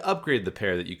looking to upgrade the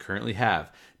pair that you currently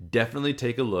have, definitely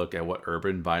take a look at what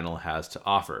Urban Vinyl has to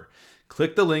offer.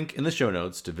 Click the link in the show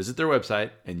notes to visit their website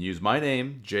and use my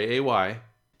name, Jay,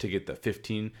 to get the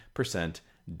 15%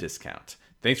 discount.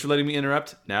 Thanks for letting me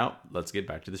interrupt. Now, let's get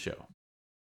back to the show.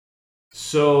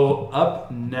 So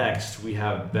up next, we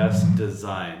have best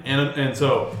design. And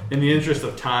so in the interest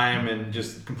of time and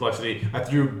just complexity, I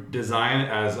threw design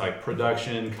as like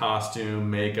production, costume,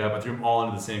 makeup. I threw them all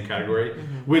into the same category,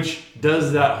 which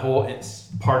does that whole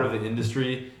part of the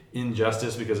industry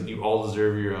injustice because you all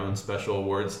deserve your own special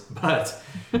awards. But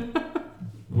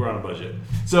we're on a budget.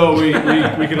 So we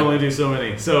can only do so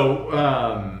many. So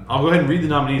I'll go ahead and read the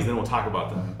nominees, then we'll talk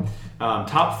about them.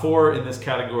 Top 4 in this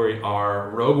category are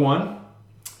Rogue One,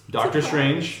 Doctor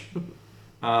Strange,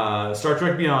 Star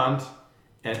Trek Beyond,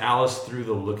 and Alice Through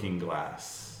the Looking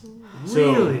Glass.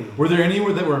 Really? So were there any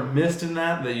that were missed in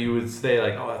that you would say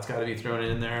like, oh, that's got to be thrown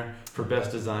in there for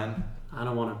best design? I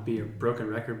don't want to be a broken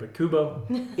record, but Kubo.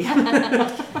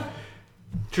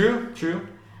 True.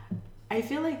 I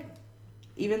feel like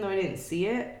even though I didn't see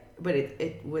it, but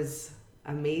it was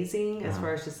amazing as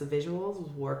far as just the visuals,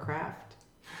 was Warcraft.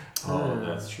 Oh,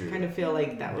 that's true. Kind of feel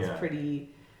like that was pretty,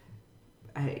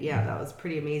 that was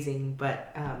pretty amazing.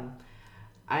 But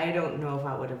I don't know if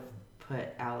I would have put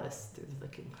Alice Through the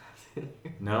Looking Glass in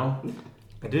there. No?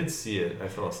 I did see it. I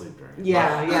fell asleep during it.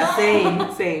 Yeah,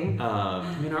 same.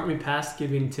 I mean, aren't we past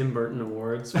giving Tim Burton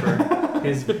awards for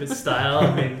his style?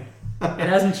 I mean, it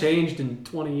hasn't changed in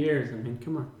 20 years. I mean,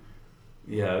 come on.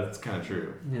 Yeah, that's kind of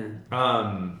true.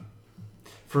 Yeah.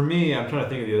 For me, I'm trying to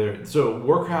think of the other. So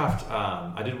Warcraft,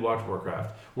 I did watch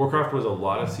Warcraft. Warcraft was a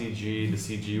lot of CG. The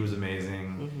CG was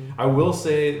amazing. I will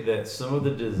say that some of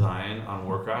the design on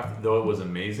Warcraft, though it was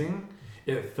amazing,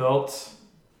 it felt...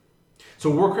 So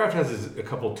Warcraft has a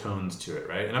couple tones to it,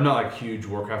 right? And I'm not like a huge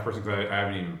Warcraft person because I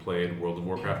haven't even played World of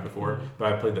Warcraft before,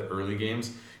 but I played the early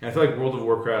games. And I feel like World of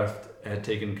Warcraft had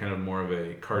taken kind of more of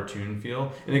a cartoon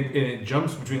feel. And it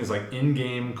jumps between this like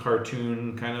in-game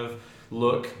cartoon kind of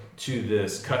look to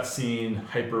this cutscene,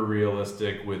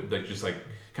 hyper-realistic with like just like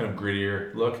kind of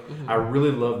grittier look. I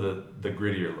really love the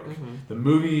grittier look. The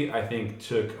movie, I think,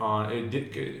 took on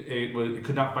it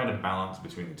could not find a balance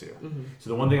between the two. So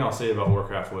the one thing I'll say about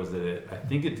Warcraft was that I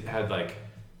think it had like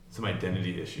some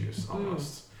identity issues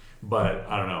almost. But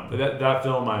I don't know. That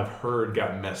film I've heard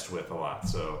got messed with a lot.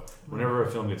 So whenever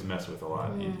a film gets messed with a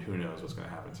lot, who knows what's going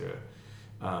to happen to it.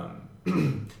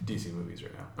 DC movies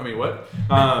right now. I mean, what?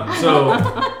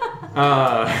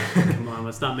 Come on,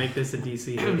 let's not make this a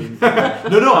DC hating.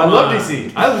 No, I love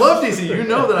DC. I love DC. You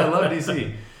know that I love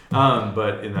DC.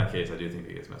 But in that case, I do think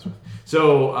it gets messed with.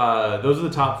 So those are the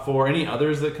top 4. Any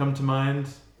others that come to mind?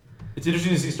 It's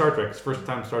interesting to see Star Trek. It's the first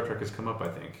time Star Trek has come up, I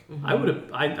think.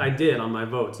 I did on my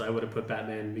votes. I would have put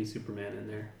Batman v Superman in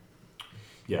there.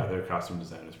 Yeah, their costume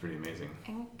design is pretty amazing.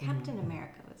 And Captain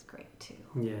America was great too.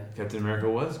 Yeah. Captain America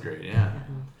was great, yeah.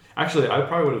 Actually, I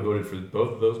probably would have voted for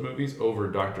both of those movies over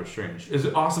Doctor Strange. As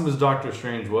awesome as Doctor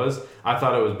Strange was, I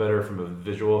thought it was better from a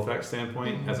visual effects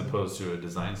standpoint as opposed to a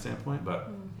design standpoint, but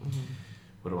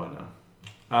what do I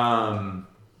know?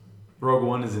 Rogue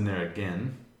One is in there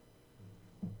again.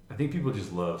 I think people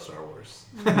just love Star Wars.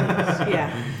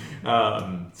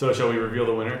 So shall we reveal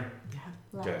the winner?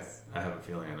 Okay. I have a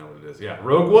feeling I know what it is. Yeah,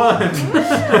 Rogue One!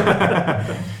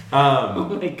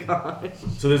 Oh my gosh.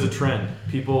 So there's a trend.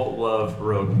 People love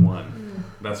Rogue One.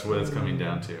 That's what it's coming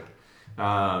down to.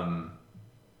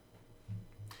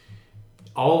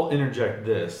 I'll interject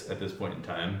this at this point in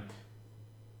time.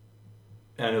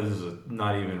 And I know this is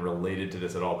not even related to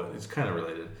this at all, but it's kind of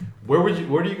related. Where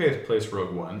do you guys place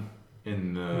Rogue One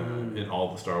in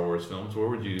all the Star Wars films? Where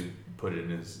would you put it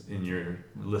in your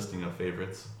listing of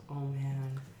favorites? Oh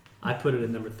man. I put it at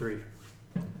number 3.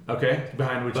 Okay,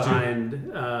 behind which two? Behind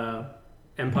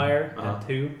Empire Uh-huh. at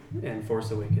 2 and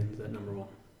Force Awakens at number 1.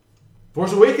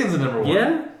 Force Awakens is number 1.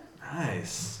 Yeah,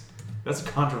 Nice. That's a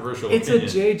controversial it's opinion.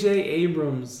 a J.J.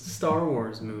 Abrams Star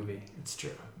Wars movie. It's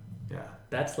true. Yeah.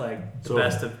 That's like the So-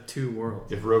 best of 2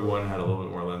 worlds. If Rogue One had a little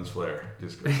bit more lens flare,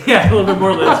 just gonna say. Yeah, a little bit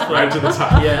more lens flare. Right to the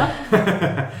top.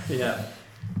 Yeah, yeah.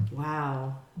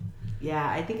 Wow. Yeah,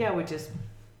 I think I would just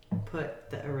put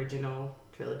the original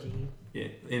trilogy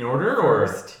In order or?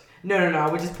 first. No.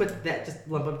 I would just put that, just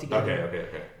lump them together.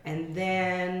 Okay. And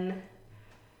then,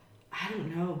 I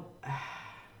don't know,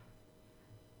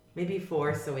 maybe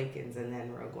Force Awakens and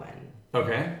then Rogue One.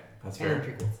 Okay, that's And then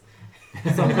fair. prequels.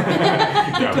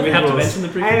 Yeah, Do we have to prequels- mention the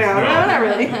prequels? I know, no, not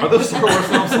really. Are those Star Wars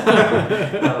films?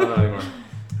 No, not anymore.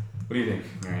 What do you think,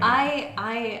 Marianne?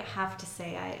 I have to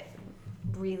say I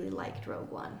really liked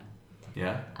Rogue One.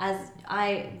 Yeah? As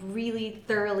I really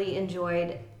thoroughly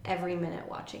enjoyed every minute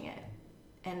watching it.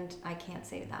 And I can't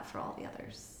say that for all the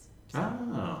others.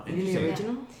 Oh, In the interesting.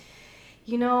 original?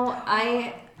 You know,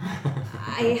 I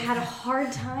had a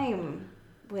hard time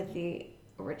with the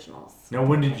originals. Now,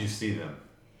 when did you see them?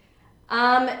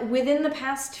 Within the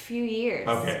past few years.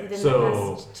 Okay, Within so,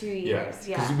 the past 2 years,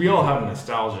 yeah. Because we all have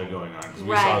nostalgia going on because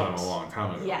we saw them Right. a long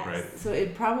time ago, Yes. right? So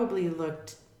it probably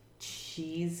looked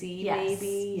cheesy, Yes.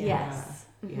 maybe? Yeah. Yes.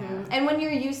 Yeah. Mhm. And when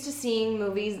you're used to seeing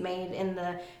movies made in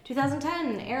the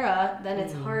 2010 era, then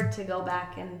it's hard to go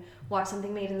back and watch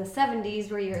something made in the 70s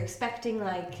where you're expecting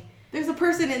like There's a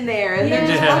person in there, and they're yeah,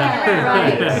 just walking around.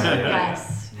 right. Yeah.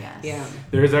 Yes. Yeah.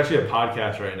 There is actually a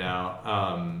podcast right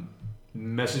now.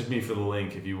 Message me for the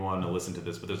link if you want to listen to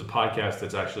this. But there's a podcast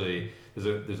that's actually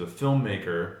there's a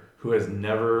filmmaker who has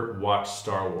never watched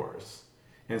Star Wars,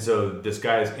 and so this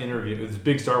guy's interview. This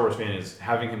big Star Wars fan is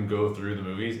having him go through the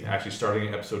movies, actually starting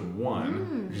at episode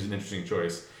 1, which is an interesting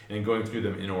choice, and going through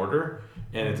them in order.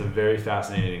 And it's a very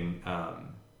fascinating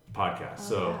podcast.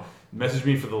 So wow. message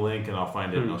me for the link, and I'll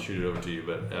find it and I'll shoot it over to you.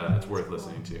 But it's worth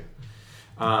listening to.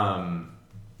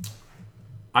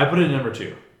 I put it at number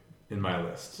 2 in my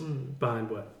list. Behind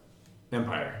what?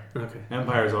 Empire. Okay.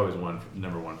 Empire is always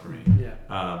number one for me. Yeah.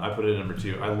 I put it at number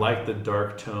 2. I like the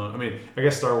dark tone. I mean, I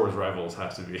guess Star Wars Rivals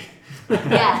has to be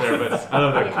Yes. there, but I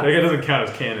don't know. Yes. Like, it doesn't count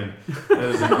as canon. That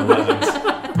is in the legends.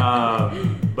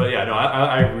 But yeah, no,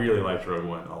 I really liked Rogue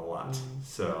One a lot.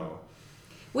 So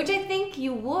Which I think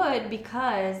you would,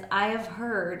 because I have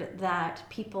heard that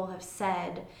people have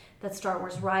said that Star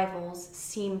Wars Rivals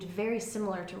seemed very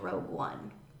similar to Rogue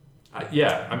One.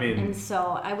 yeah, I mean, And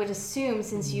so I would assume,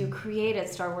 since you created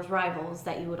Star Wars Rivals,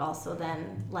 that you would also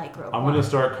then like Rogue I'm One. going to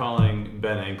start calling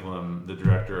Ben Anklam, the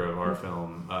director of our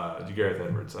film, Gareth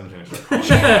Edwards. I'm just going to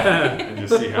start calling him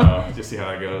and just see how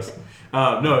that goes.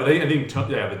 No, I think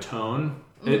the tone.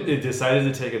 It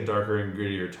decided to take a darker and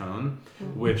grittier tone,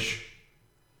 which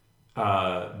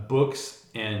books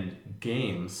and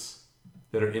games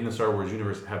that are in the Star Wars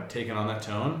universe have taken on that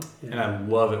tone, and I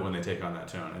love it when they take on that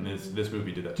tone. And this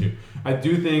movie did that too. I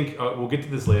do think we'll get to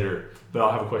this later, but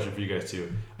I'll have a question for you guys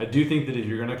too. I do think that if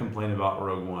you're going to complain about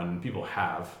Rogue One, people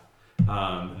have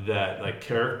that like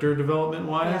character development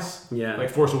wise, Yeah. like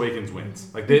Force Awakens wins.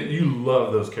 Like you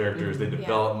love those characters, they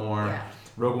develop more. Yeah.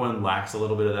 Rogue One lacks a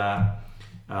little bit of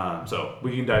that. So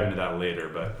we can dive into that later,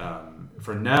 but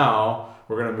for now,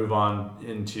 we're going to move on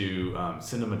into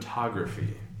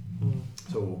cinematography.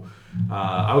 So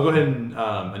I'll go ahead and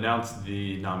announce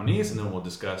the nominees, and then we'll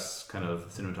discuss kind of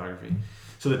cinematography.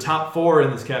 So the top 4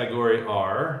 in this category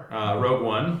are Rogue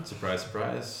One, surprise,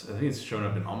 surprise. I think it's shown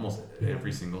up in almost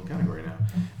every single category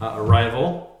now.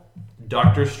 Arrival,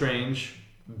 Doctor Strange,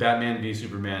 Batman v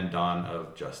Superman: Dawn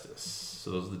of Justice.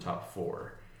 So those are the top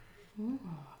 4.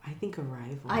 I think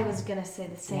Arrival. I was going to say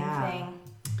the same thing.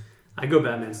 I go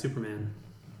Batman, Superman.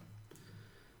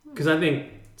 Because I think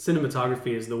cinematography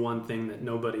is the one thing that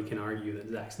nobody can argue that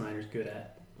Zack Snyder's good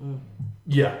at.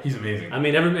 Yeah, he's amazing. I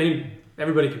mean,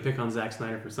 everybody can pick on Zack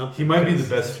Snyder for something. He might be the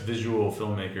best visual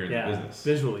filmmaker in the business.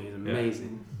 Visually, he's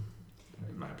amazing.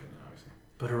 In my opinion, obviously.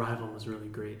 But Arrival was really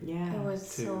great. Yeah. It was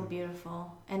so too.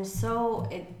 beautiful, and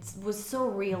it was so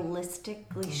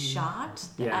realistically shot.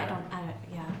 That Yeah. I don't.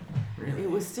 Yeah. Really?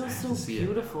 It was still I have so to see it.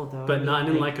 beautiful, though. But not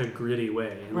in like a gritty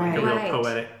way, in like a Right. real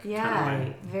poetic Yeah. kind of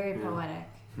way. Very poetic.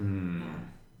 Hmm. Yeah.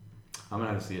 I'm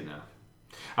gonna have to see it now.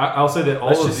 I'll say that all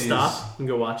Let's of just these. stop and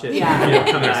go watch it. Yeah.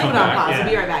 Come Let's back. put on pause. Yeah. We'll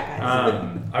be right back,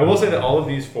 guys. I will say that all of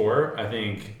these 4, I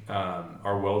think,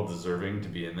 are well deserving to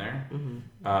be in there.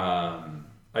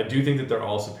 I do think that they're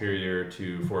all superior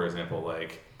to, for example,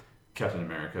 like Captain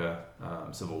America,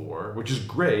 Civil War, which is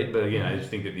great. But again, I just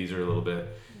think that these are a little bit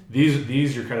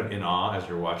these you're kind of in awe as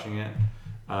you're watching it.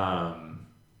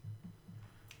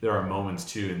 There are moments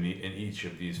too in each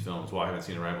of these films. Well, I haven't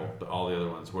seen Arrival, but all the other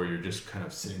ones where you're just kind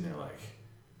of sitting there like,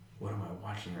 what am I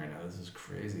watching right now? This is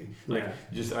crazy. Like,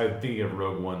 I'm thinking of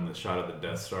Rogue One, the shot of the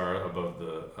Death Star above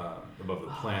the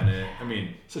planet. I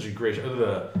mean, such a great shot.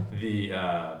 What do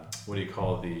you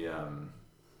call the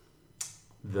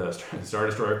Star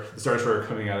Destroyer? The Star Destroyer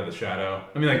coming out of the shadow.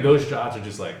 I mean, like those shots are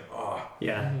just like,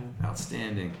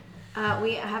 outstanding.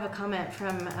 We have a comment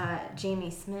from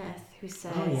Jamie Smith who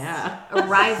says, Oh,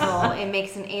 Arrival, it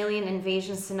makes an alien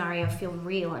invasion scenario feel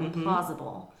real and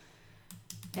plausible.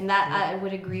 And that I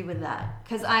would agree with that.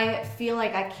 Because I feel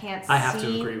like I can't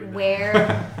see where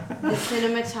the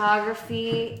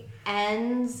cinematography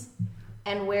ends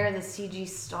and where the CG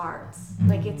starts.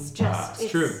 Like, it's just...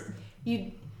 It's true.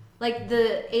 Like,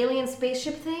 the alien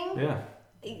spaceship thing... Yeah.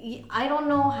 I don't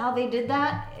know how they did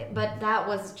that, but that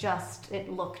was just...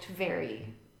 It looked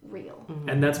very real. Mm-hmm.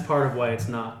 And that's part of why it's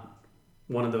not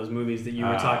one of those movies that you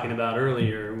were talking about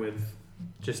earlier with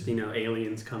just,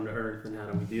 aliens come to Earth and how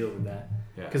do we deal with that.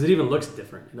 Because it even looks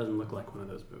different. It doesn't look like one of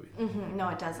those movies. Mm-hmm. No,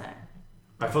 it doesn't.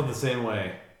 I felt the same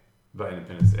way about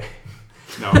Independence Day.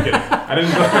 No, I'm kidding. I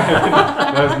didn't.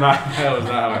 That was not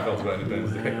how I felt about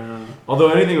Independence Day.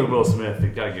 Although anything with Will Smith, they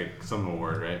gotta get some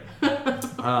award, right?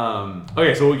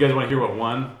 Okay, so you guys want to hear what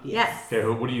won? Yes. Okay,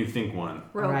 what do you think won?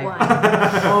 Rogue One.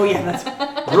 Oh yeah, that's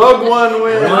Rogue One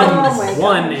wins.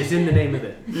 One is in the name of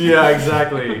it. Yeah,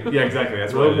 exactly.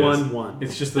 That's what Rogue it is. One won.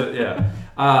 It's just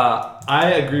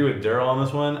I agree with Daryl on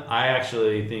this one. I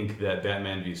actually think that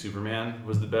Batman v Superman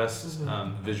was the best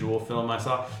visual film I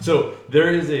saw. So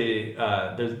there is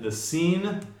there's the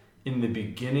scene in the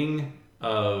beginning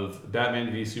of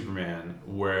Batman v Superman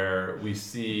where we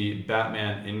see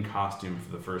Batman in costume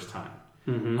for the first time.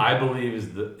 Mm-hmm. I believe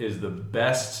is the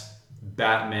best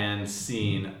Batman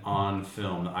scene on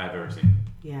film that I've ever seen.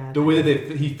 Yeah. The way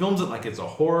that he films it like it's a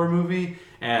horror movie,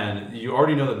 and you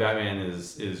already know that Batman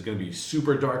is going to be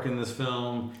super dark in this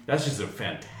film. That's just a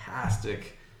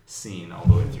fantastic scene all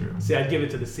the way through. See, I'd give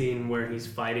it to the scene where he's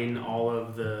fighting all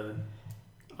of the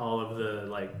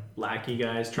like lackey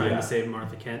guys trying to save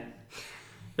Martha Kent,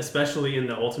 especially in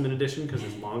the Ultimate Edition because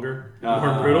it's longer and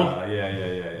more brutal.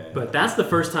 Yeah. But that's the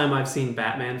first time I've seen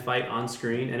Batman fight on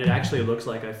screen, and it actually looks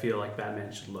like I feel like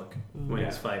Batman should look when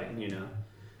he's fighting,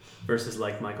 versus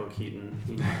like Michael Keaton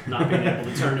not being able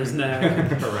to turn his neck.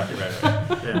 Right.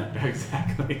 Yeah,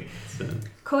 exactly. So.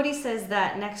 Cody says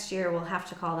that next year we'll have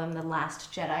to call them the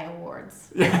Last Jedi Awards.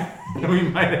 Yeah, we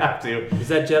might have to. Is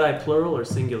that Jedi plural or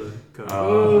singular,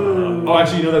 Cody?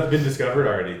 Actually, that's been discovered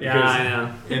already. Yeah, I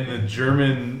know. In the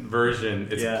German version,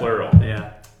 it's plural.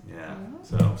 Yeah.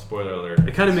 So, spoiler alert.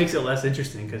 It kind of makes it less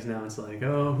interesting because now it's like,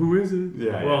 oh, who is it?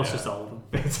 It's just all of them.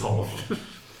 It's all of them.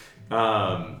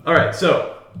 All right,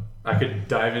 so I could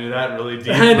dive into that really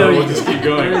deep. I know. We'll just keep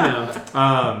going. I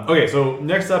know. Okay, so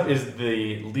next up is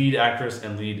the lead actress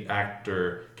and lead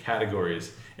actor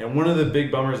categories. And one of the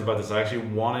big bummers about this, I actually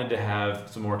wanted to have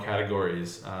some more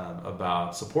categories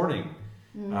about supporting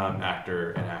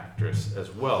actor and actress as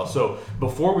well. So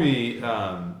before we,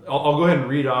 I'll go ahead and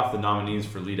read off the nominees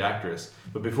for lead actress.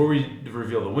 But before we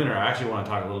reveal the winner, I actually want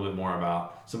to talk a little bit more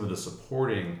about some of the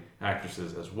supporting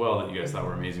actresses as well that you guys thought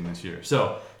were amazing this year.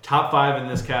 So top 5 in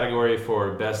this category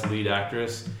for best lead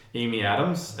actress: Amy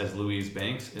Adams as Louise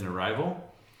Banks in Arrival,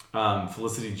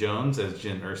 Felicity Jones as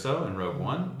Jyn Erso in Rogue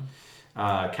One,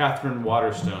 Catherine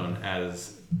Waterstone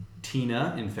as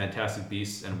Tina in Fantastic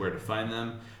Beasts and Where to Find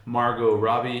Them, Margot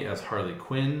Robbie as Harley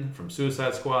Quinn from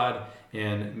Suicide Squad,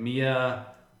 and Mia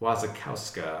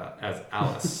Wasikowska as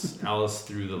Alice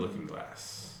through the Looking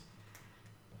Glass.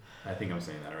 I think I'm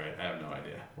saying that right. I have no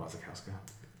idea. Wasikowska.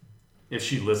 If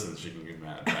she listens, she can get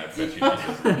mad. I bet she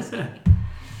listens.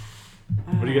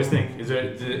 What do you guys think? Is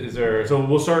there? So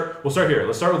we'll start here.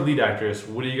 Let's start with lead actress.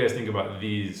 What do you guys think about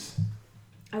these?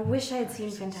 I wish I had seen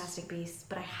Fantastic Beasts,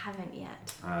 but I haven't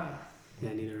yet. Yeah,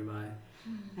 neither have I.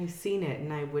 I've seen it,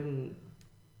 and I wouldn't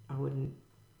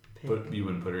pick. But you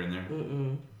wouldn't put her in there?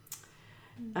 Mm-mm.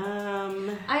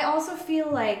 I also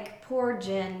feel like poor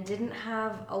Jyn didn't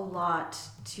have a lot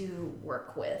to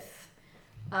work with.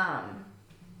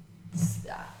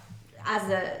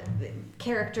 As a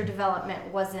character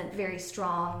development wasn't very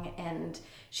strong, and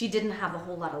she didn't have a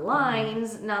whole lot of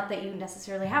lines. Not that you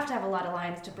necessarily have to have a lot of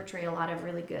lines to portray a lot of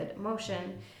really good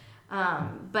emotion,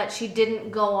 but she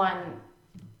didn't go on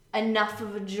enough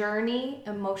of a journey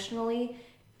emotionally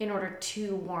in order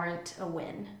to warrant a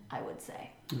win, I would say.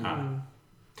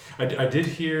 I did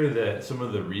hear that some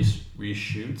of the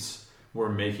reshoots were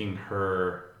making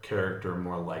her character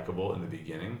more likable in the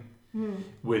beginning,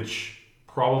 which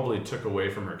probably took away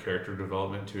from her character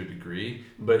development to a degree,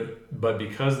 but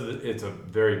because it's a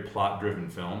very plot-driven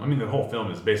film, I mean, the whole film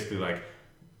is basically like,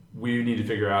 we need to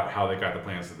figure out how they got the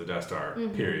plans to the Death Star,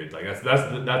 period. Like,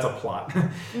 that's a plot.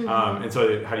 And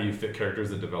so how do you fit characters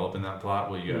that develop in that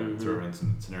plot? Well, you gotta throw in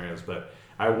some scenarios, but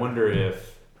I wonder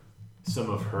if some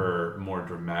of her more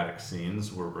dramatic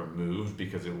scenes were removed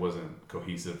because it wasn't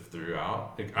cohesive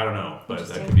throughout. Like, I don't know, but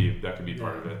that could be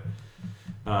part of it.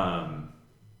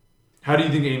 How do you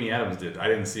think Amy Adams did? I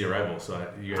didn't see Arrival, so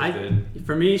you guys did?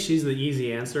 For me, she's the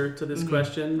easy answer to this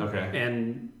question. Okay.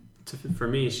 And for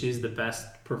me, she's the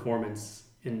best performance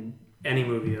in any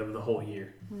movie of the whole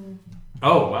year.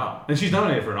 Oh, wow. And she's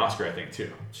nominated for an Oscar, I think,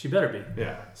 too. She better be.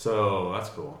 Yeah, so that's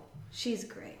cool. She's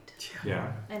great.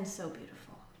 Yeah. And so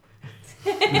beautiful.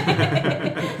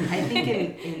 I think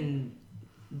in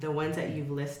the ones that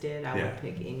you've listed, I would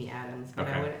pick Amy Adams, but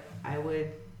Okay. I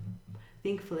would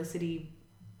think Felicity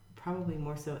probably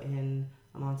more so in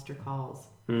A Monster Calls.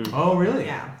 Oh, really?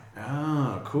 Yeah.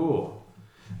 Oh, cool.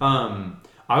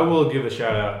 I will give a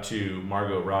shout out to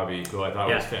Margot Robbie, who I thought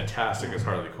was fantastic as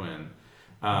Harley Quinn.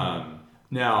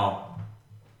 Now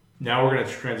we're going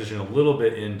to transition a little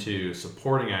bit into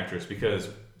supporting actress, because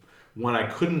when I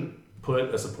couldn't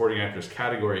put a supporting actress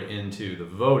category into the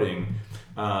voting,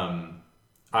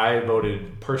 I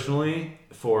voted personally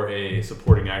for a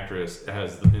supporting actress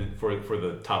for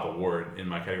the top award in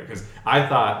my category, because I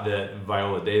thought that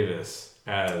Viola Davis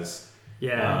as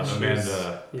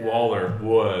Amanda Waller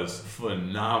was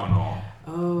phenomenal.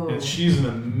 Oh. And she's an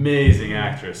amazing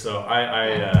actress, so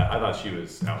I thought she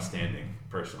was outstanding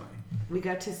personally. We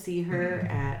got to see her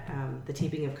at the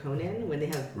taping of Conan when they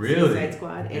have Really? Suicide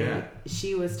Squad, and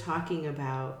she was talking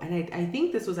about, and I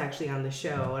think this was actually on the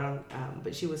show,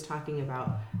 but she was talking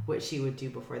about what she would do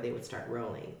before they would start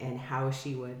rolling, and how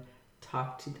she would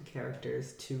talk to the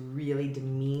characters to really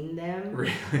demean them,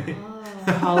 Really?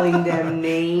 calling them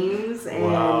names, and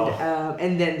Wow.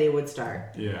 and then they would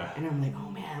start. Yeah. And I'm like, oh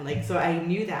man, like, so I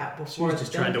knew that She before. was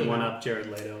just trying to one-up Jared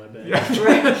Leto, I bet. Yeah.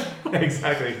 Right.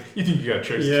 Exactly. You think you got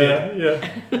tricks, Yeah, kid?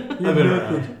 yeah. I've been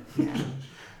around. Yeah.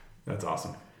 That's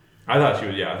awesome. I thought she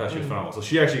was phenomenal. So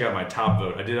she actually got my top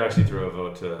vote. I did actually throw a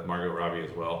vote to Margot Robbie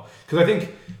as well, because I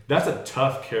think that's a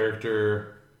tough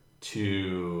character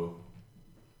to.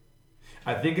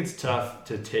 I think it's tough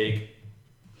to take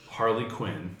Harley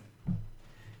Quinn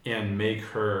and make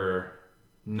her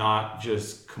not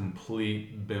just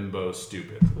complete bimbo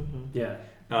stupid. Yeah.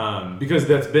 Because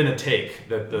that's been a take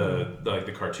that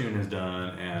the cartoon has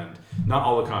done, and not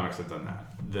all the comics have done that.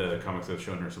 The comics have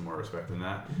shown her some more respect than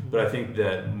that. But I think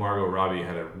that Margot Robbie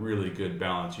had a really good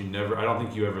balance. I don't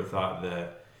think you ever thought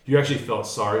that. You actually felt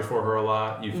sorry for her a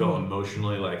lot. You felt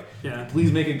emotionally like,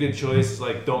 please make a good choice.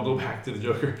 Like, don't go back to the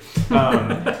Joker.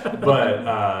 But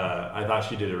I thought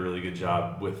she did a really good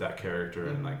job with that character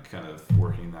and like kind of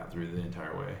working that through the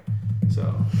entire way.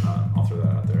 So I'll throw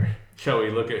that out there. Shall we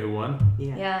look at who won?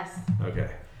 Yeah. Yes. Okay.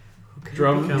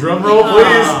 Drum roll, Oh,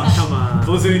 please. come on.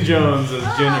 Felicity Jones as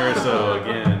Jyn Erso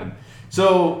again.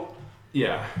 So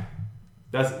yeah.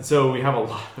 So we have a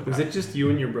lot. Was it just you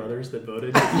and your brothers that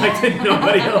voted? Like, did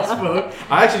nobody else vote?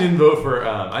 I actually didn't vote for.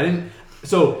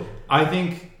 So I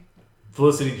think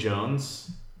Felicity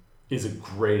Jones is a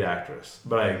great actress,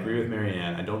 but I agree with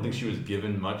Marianne. I don't think she was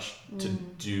given much to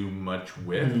do much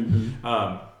with.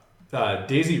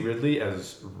 Daisy Ridley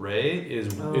as Rey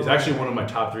is actually one of my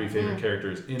top 3 favorite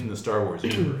characters in the Star Wars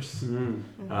universe,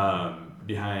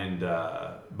 behind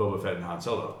Boba Fett and Han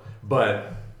Solo.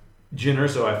 But Jyn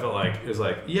Erso, I felt like, is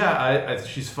like,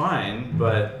 she's fine,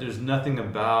 but there's nothing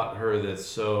about her that's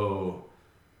so.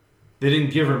 They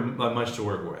didn't give her much to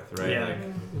work with, right? Yeah. Like,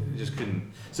 just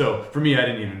couldn't. So for me, I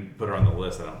didn't even put her on the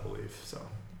list. I don't believe so.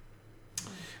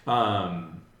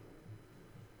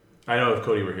 I know if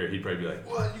Cody were here, he'd probably be like,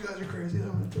 "What? You guys are crazy."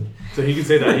 So he can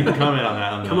say that. He can comment on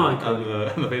that on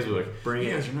the Facebook. Like, Bring you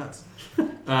it. guys are nuts.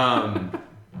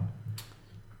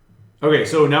 Okay,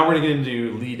 so now we're going to get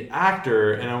into lead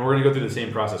actor, and we're going to go through the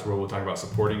same process where we'll talk about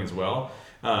supporting as well.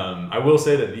 I will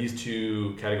say that these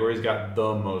 2 categories got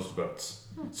the most votes.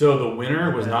 So the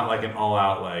winner was not like an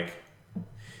all-out, like,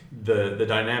 the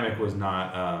dynamic was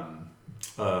not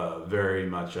very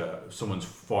much someone's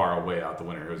far away out the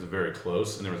winner. It was very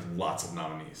close, and there was lots of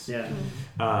nominees. Yeah.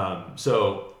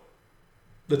 So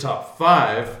the top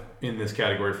 5 in this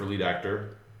category for lead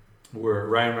actor were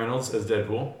Ryan Reynolds as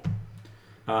Deadpool,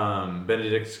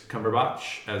 Benedict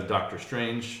Cumberbatch as Doctor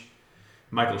Strange,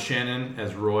 Michael Shannon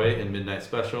as Roy in Midnight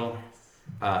Special,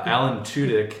 Alan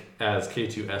Tudyk as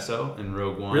K2SO in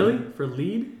Rogue One. Really? For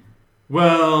lead?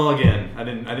 Well, again, I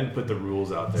didn't put the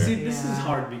rules out there. See, this is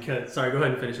hard because. Sorry, go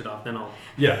ahead and finish it off. Then I'll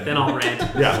rant.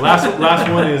 Yeah, last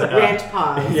one is Rant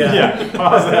pause. Yeah,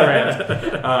 pause that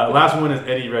rant. Last one is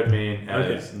Eddie Redmayne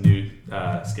as Newt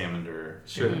Scamander.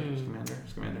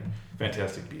 Scamander.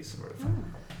 Fantastic Beasts.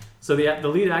 So the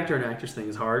lead actor and actress thing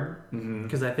is hard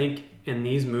because I think in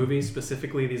these movies,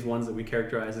 specifically these ones that we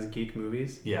characterize as geek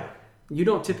movies, you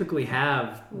don't typically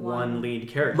have one lead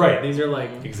character. Right. These are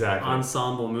like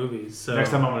ensemble movies. So next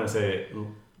time I'm going to say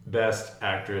best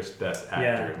actress, best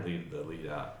actor, lead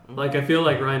out. Like I feel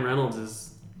like Ryan Reynolds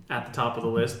is at the top of the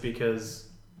list because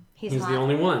he's the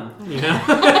only one, you know?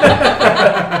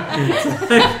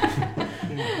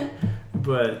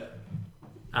 But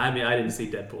I mean, I didn't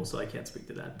see Deadpool, so I can't speak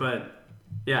to that. But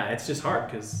yeah, it's just hard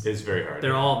because it's very hard.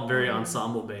 They're all very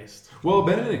ensemble based. Well,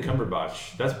 Benedict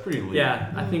Cumberbatch, that's pretty lead.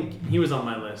 Yeah, I think he was on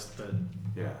my list, but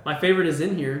my favorite is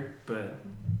in here, but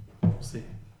we'll see.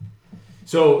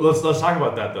 So let's talk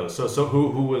about that though. So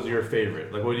who was your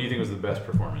favorite? Like, what do you think was the best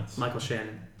performance? Michael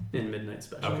Shannon in Midnight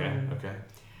Special. Okay.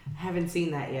 Haven't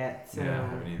seen that yet. So. Yeah, I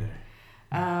haven't either.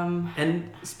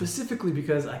 And specifically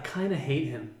because I kind of hate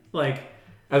him. Like.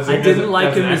 I didn't didn't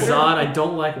like him as Zod. I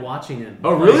don't like watching him.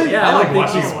 Oh, really? Yeah, I like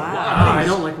watching him. Wow. I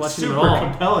don't like watching him at all. Super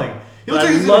compelling. He looks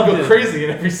like he's going to go crazy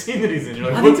in every scene that he's in. You're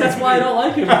like, I think that's why I don't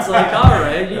like him. It's like, all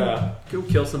right, you go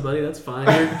kill somebody. That's fine.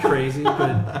 You're crazy.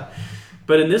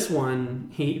 But in this one,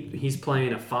 he's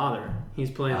playing a father. He's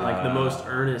playing like the most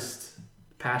earnest,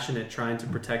 passionate, trying to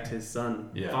protect his son,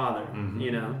 father,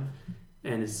 you know?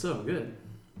 And it's so good.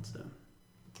 So,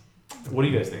 what do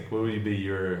you guys think? What would be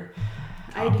your...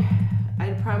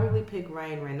 I'd probably pick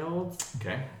Ryan Reynolds.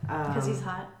 Okay. Because he's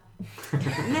hot.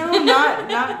 No,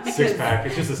 not because... Six-pack.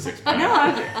 It's just a six-pack. No,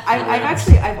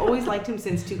 I've always liked him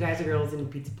since Two Guys, a Girls, and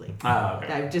Pizza Place.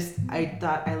 Okay.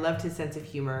 I loved his sense of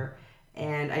humor,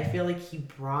 and I feel like he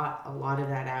brought a lot of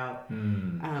that out.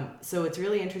 So it's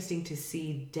really interesting to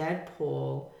see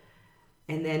Deadpool,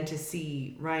 and then to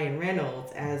see Ryan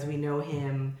Reynolds as we know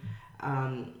him,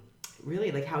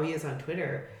 really like how he is on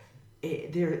Twitter.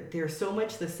 They're so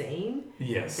much the same.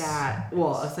 Yes. That,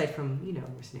 well, aside from,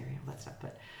 Mercenary, all that stuff,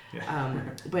 but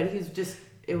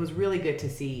it was really good to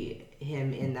see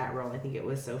him in that role. I think it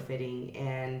was so fitting,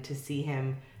 and to see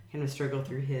him kind of struggle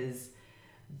through his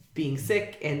being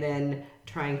sick and then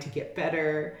trying to get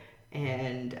better,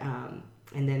 and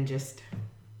then just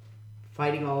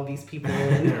fighting all of these people.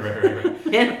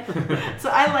 And, and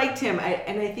so I liked him.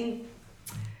 I think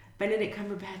Benedict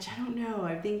Cumberbatch, I don't know.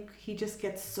 I think he just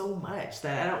gets so much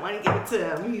that I don't want to give it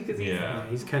to him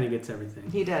because he kind of gets everything.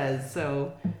 He does.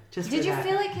 So just did you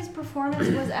feel like his performance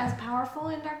was as powerful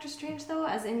in Doctor Strange though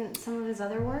as in some of his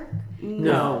other work?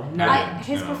 No.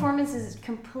 His performance is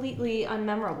completely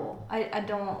unmemorable. I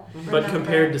don't. But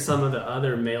compared to some of the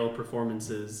other male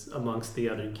performances amongst the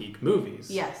other geek movies,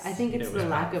 yes, I think it's the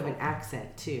lack of an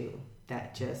accent too.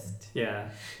 That just... Yeah.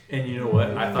 And you know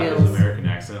what? I thought his American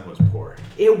accent was poor.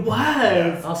 It was!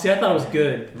 Yeah. Oh, see, I thought it was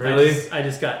good. Really? I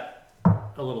just got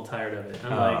a little tired of it.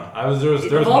 I'm like... There was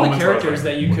of all the characters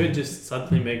that you could just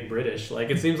suddenly make British, like,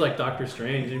 it seems like Doctor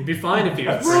Strange. It'd be fine if he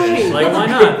was British. Like, why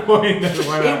not?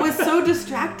 It was so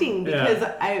distracting because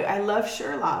I love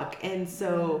Sherlock. And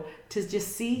so to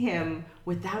just see him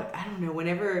without... I don't know,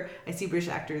 whenever I see British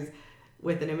actors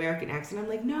with an American accent, I'm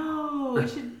like, no, you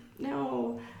should...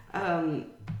 No. And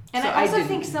so I also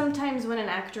think sometimes when an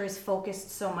actor is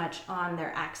focused so much on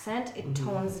their accent, it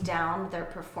tones down their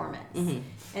performance.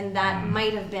 And that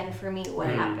might have been for me what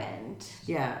happened.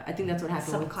 Yeah, I think that's what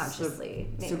happened subconsciously.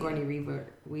 With Sigourney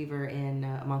Weaver in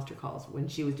Monster Calls when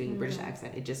she was doing the British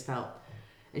accent. It just felt,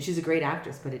 and she's a great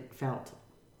actress, but it felt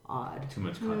odd. Too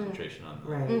much concentration on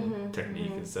the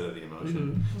technique instead of the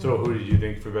emotion. So who did you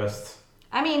think for best?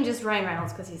 I mean, just Ryan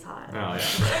Reynolds because he's hot. Oh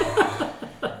yeah.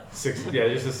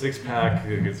 Just a six-pack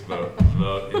gets vote,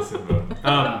 instant vote.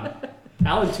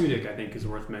 Alan Tudyk, I think, is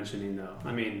worth mentioning, though.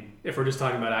 I mean, if we're just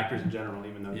talking about actors in general,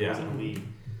 even though he wasn't a lead,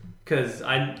 because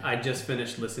I just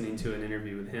finished listening to an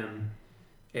interview with him,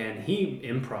 and he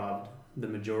improv'd the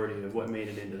majority of what made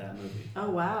it into that movie.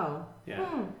 Oh wow! Yeah,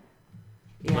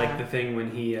 like the thing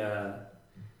when he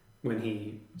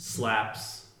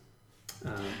slaps.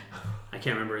 I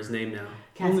can't remember his name now.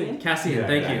 Cassian,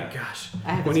 thank you. Gosh.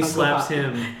 When he slaps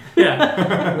him,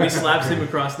 when he slaps him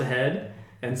across the head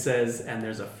and says, "And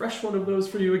there's a fresh one of those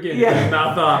for you again,"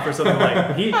 mouth off or something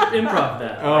like. He improv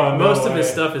that. Most of his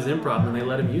stuff is improv, and they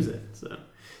let him use it.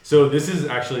 So this is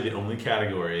actually the only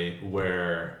category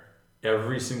where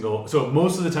so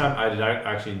most of the time I did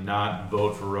actually not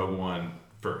vote for Rogue One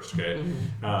first. Okay,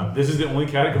 this is the only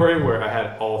category where I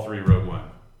had all three Rogue One.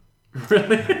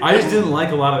 Really? I just didn't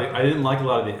like a lot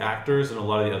of the actors in a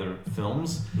lot of the other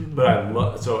films,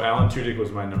 but so Alan Tudyk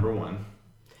was my number one.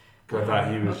 I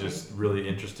thought he was just really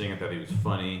interesting. I thought he was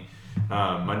funny.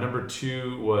 My number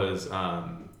 2 was,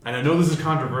 and I know this is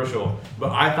controversial,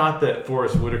 but I thought that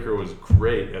Forrest Whitaker was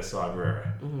great as Saw Gerrera.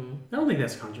 I don't think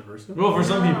that's controversial. Well, for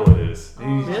some people it is.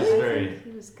 He's just I very. think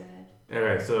he was good.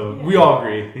 Okay, so we all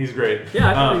agree he's great.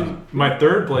 Yeah. My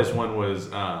third place one was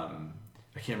I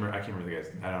can't remember the guy's.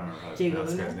 I don't remember how to Diego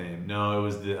pronounce the Luna? guy's name. No, it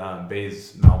was the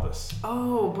Baze Malbus.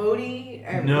 Oh, Bodhi?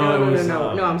 No, it was,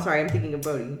 No, I'm sorry. I'm thinking of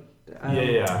Bodhi.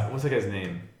 Yeah. What's that guy's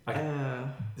name?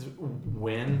 Is it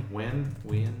Win,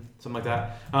 something like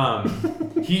that. I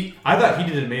thought he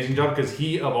did an amazing job because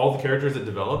of all the characters that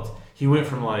developed, he went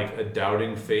from like a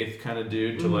doubting faith kind of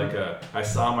dude to like I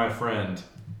saw my friend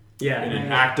in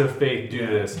an act of faith do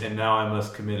this, and now I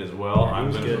must commit as well. Yeah,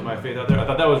 I'm going to put my faith out there. I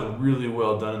thought that was really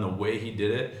well done, and the way he did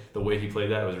it, the way he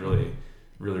played that was really,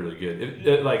 really, really good.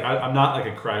 I'm not like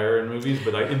a crier in movies,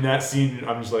 but like in that scene,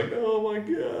 I'm just like, oh my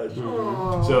gosh.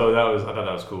 So I thought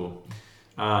that was cool.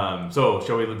 So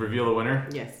shall we reveal the winner?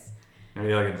 Yes. I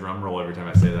need like a drum roll every time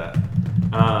I say that.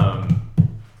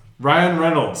 Ryan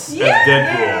Reynolds as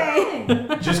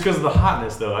Deadpool. Just because of the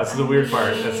hotness, though. That's the weird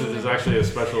part. There's actually a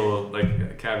special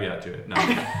like caveat to it. No.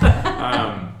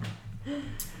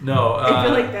 No. I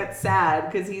feel like that's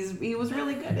sad because he was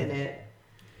really good in it.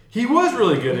 He was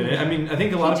really good in it. I mean, I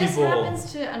think a lot of people. He just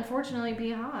happens to unfortunately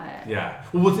be hot. Yeah.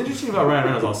 Well, what's interesting about Ryan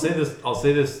Reynolds, I'll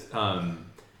say this,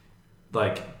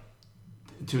 like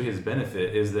to his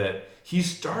benefit, is that he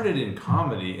started in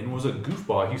comedy and was a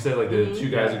goofball. He said like the two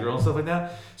guys, a girl, and stuff like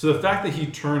that. So the fact that he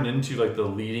turned into like the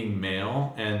leading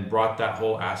male and brought that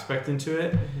whole aspect into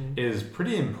it is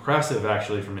pretty impressive,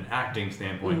 actually, from an acting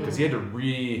standpoint, because he had to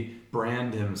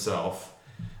rebrand himself.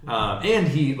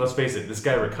 And let's face it, this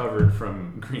guy recovered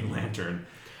from Green Lantern,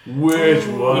 which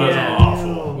was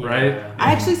awful, right?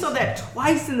 I actually saw that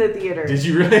twice in the theater. Did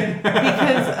you really?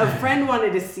 Because a friend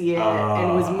wanted to see it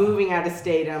and was moving out of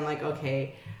state. And I'm like,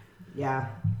 okay, yeah.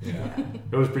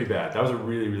 It was pretty bad. That was a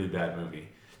really, really bad movie.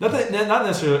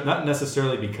 Not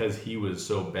necessarily because he was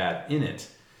so bad in it.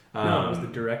 No, it was the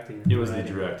directing. It was the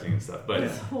directing and stuff, but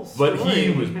he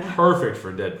was perfect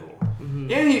for Deadpool.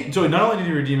 And so not only did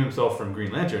he redeem himself from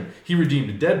Green Lantern, he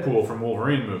redeemed Deadpool from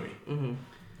Wolverine movie.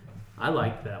 I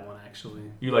liked that one actually.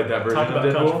 You like that version Talk of about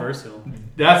Deadpool? Controversial.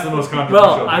 That's the most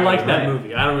controversial. Well, I like thing, that right?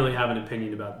 movie. I don't really have an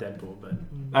opinion about Deadpool, but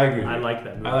I agree. I like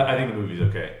that movie. I think the movie's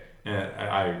okay, and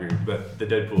I agree. But the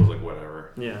Deadpool is like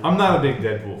whatever. Yeah. I'm not a big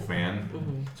Deadpool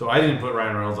fan, so I didn't put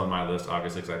Ryan Reynolds on my list,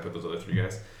 obviously, because I put those other 3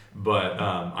 guys. But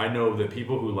I know that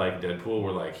people who like Deadpool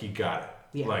were like, he got it.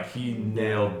 Yeah. Like, he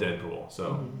nailed Deadpool.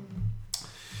 So,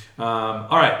 all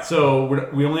right. So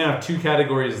we only have 2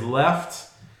 categories left.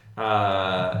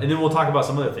 And then we'll talk about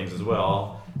some other things as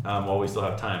well while we still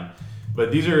have time.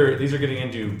 But these are getting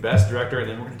into Best Director, and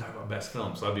then we're going to talk about Best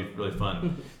Film. So that'll be really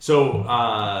fun. So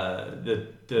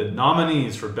the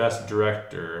nominees for Best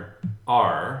Director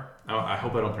are, I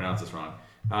hope I don't pronounce this wrong,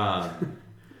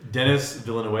 Denis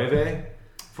Villeneuve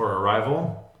for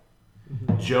Arrival,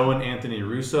 Joe and Anthony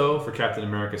Russo for Captain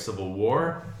America Civil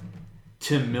War,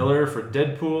 Tim Miller for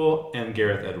Deadpool, and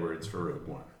Gareth Edwards for Rogue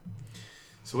One.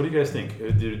 So what do you guys think?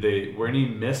 Were any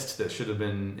missed that should have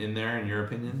been in there, in your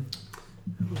opinion?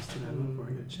 How much did I look for?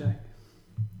 I'm going to check.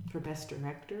 For Best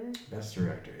Director? Best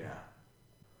Director, yeah.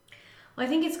 Well, I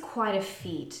think it's quite a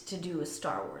feat to do a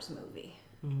Star Wars movie.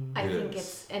 I think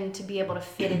it's, and to be able to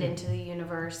fit it into the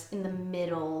universe, in the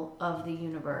middle of the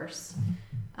universe,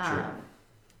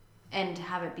 and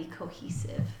have it be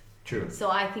cohesive. True.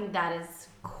 So I think that is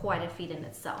quite a feat in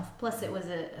itself. Plus, it was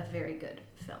a very good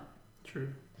film. True.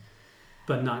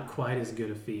 But not quite as good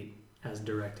a feat as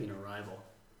directing Arrival.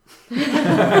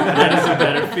 That is a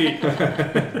better feat.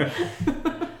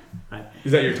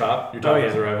 Is that your top? Your top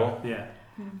is Arrival? Yeah.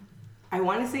 I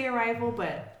want to say Arrival,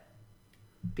 but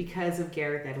because of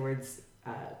Gareth Edwards'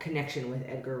 connection with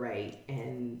Edgar Wright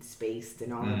and Spaced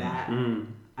and all of that,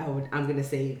 I'm going to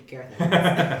say Gareth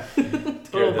Edwards.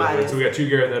 Total bias. So we got 2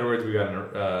 Gareth Edwards. We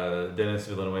got Denis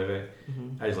Villeneuve.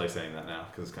 I just like saying that now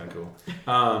because it's kind of cool.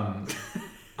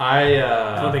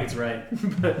 I don't think it's right.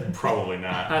 But probably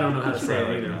not. I don't know how to say it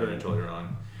either. But you're totally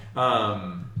wrong.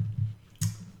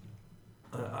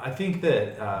 I think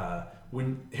that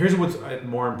here's what's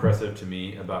more impressive to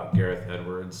me about Gareth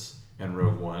Edwards and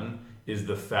Rogue One is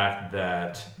the fact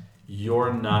that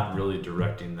you're not really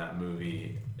directing that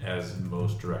movie as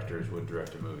most directors would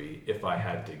direct a movie, if I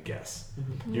had to guess.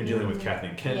 Mm-hmm. You're dealing with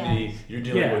Kathleen Kennedy, Yes. you're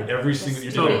dealing with every single,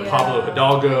 you're studio. dealing with Pablo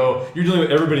Hidalgo, you're dealing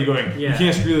with everybody going, you Yeah.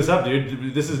 can't screw this up,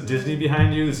 dude. This is Disney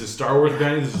behind you, this is Star Wars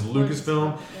behind you, this is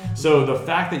Lucasfilm. Yeah. So the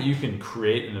fact that you can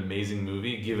create an amazing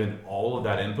movie, given all of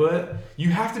that input, you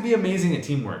have to be amazing at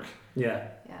teamwork. Yeah.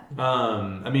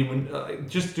 I mean, when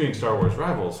just doing Star Wars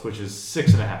Rivals, which is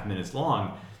 6.5 minutes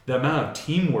long, the amount of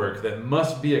teamwork that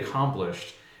must be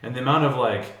accomplished, and the amount of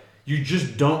like, you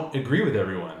just don't agree with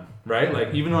everyone, right?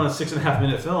 Like even on a 6.5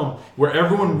 minute film where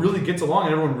everyone really gets along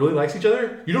and everyone really likes each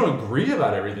other, you don't agree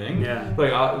about everything. Yeah.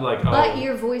 But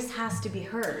your voice has to be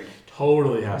heard.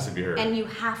 Totally has to be heard. And you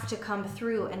have to come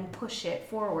through and push it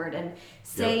forward and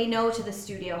say no to the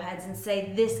studio heads and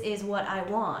say, this is what I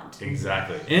want.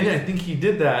 Exactly. And I think he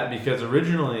did that because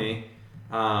originally,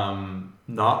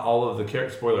 not all of the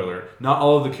spoiler alert, not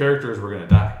all of the characters were going to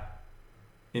die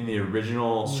in the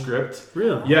original script.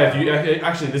 Really? Yeah. If you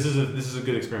actually, this is a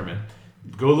good experiment.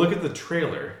 Go look at the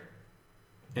trailer,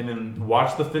 and then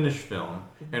watch the finished film,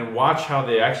 and watch how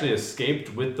they actually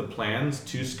escaped with the plans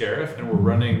to Scarif and were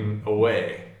running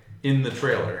away in the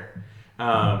trailer.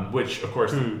 Which of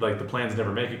course, like the plans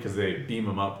never make it because they beam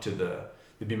them up to the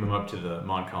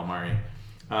Mon Calamari.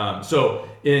 So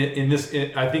in this,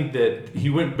 I think that he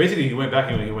went back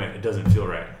and he went, it doesn't feel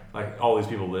right. Like all these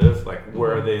people live, like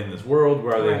where are they in this world?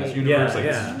 Where are they in this universe? Yeah,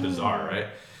 This is bizarre, right?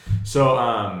 So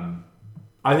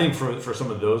I think for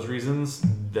some of those reasons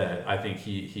that I think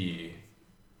he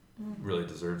really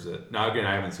deserves it. Now again,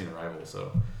 I haven't seen Arrival,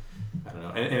 so I don't know.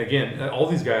 And again, all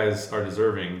these guys are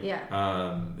deserving.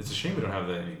 Yeah. It's a shame we don't have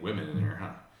that many women in here, huh?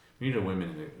 We need a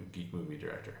women in a geek movie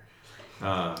director.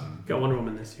 Got Wonder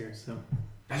Woman this year, so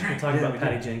That's we'll right. talk about we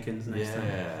Patty did. Jenkins next time.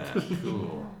 Yeah,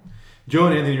 cool. Joe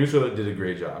and Anthony Russo did a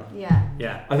great job. Yeah.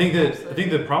 Yeah. I think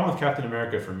the problem with Captain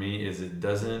America for me is it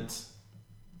does an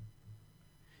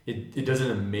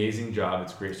amazing job.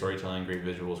 It's great storytelling, great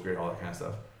visuals, great all that kind of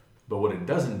stuff. But what it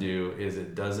doesn't do is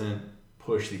it doesn't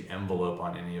push the envelope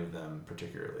on any of them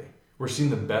particularly. We're seeing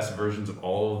the best versions of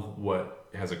all of what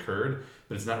has occurred,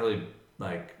 but it's not really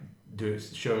like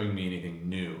showing me anything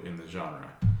new in the genre.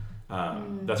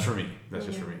 That's for me. That's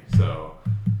just for me. So,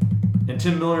 and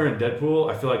Tim Miller and Deadpool,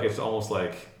 I feel like it's almost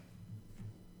like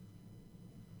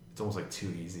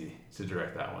too easy to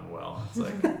direct that one well. It's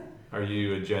like, are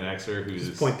you a Gen Xer who's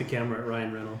Just point the camera at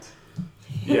Ryan Reynolds.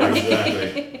 Yeah,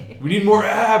 exactly. We need more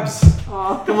abs.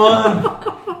 Come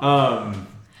on.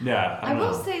 Yeah. I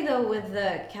will say though, with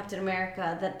the Captain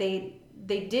America, that they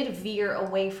did veer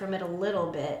away from it a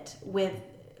little bit with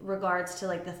regards to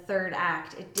like the third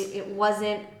act. It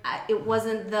wasn't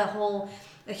the whole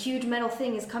a huge metal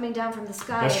thing is coming down from the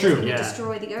sky. That's and true. It's going to Yeah.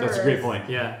 destroy the earth. That's a great point.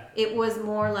 Yeah. It was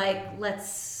more like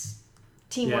let's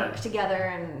teamwork together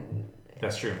and.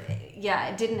 That's true. Yeah,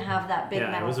 it didn't have that big Yeah,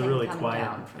 it metal was a thing really coming quiet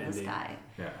down from the ending. sky,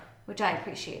 Yeah. which I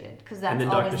appreciated because And that's then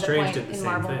always Doctor the Strange point did the in same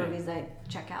Marvel thing. movies I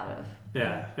check out of.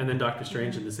 Yeah. And then Doctor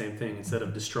Strange did the same thing. Instead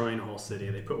of destroying a whole city,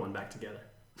 they put one back together.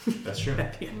 That's true.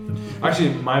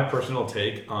 Actually, my personal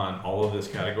take on all of this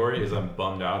category is I'm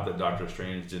bummed out that Doctor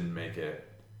Strange didn't make it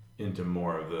into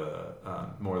more of the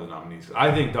nominees.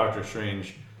 I think Doctor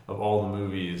Strange, of all the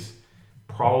movies,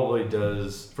 probably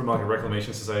does, from like a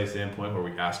Reclamation Society standpoint, where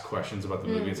we ask questions about the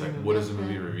movie. It's like, what is the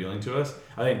movie revealing to us?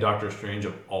 I think Doctor Strange,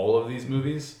 of all of these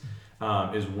movies,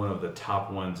 is one of the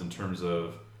top ones in terms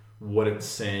of what it's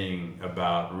saying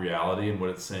about reality and what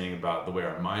it's saying about the way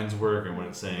our minds work and what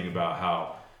it's saying about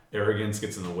how arrogance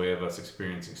gets in the way of us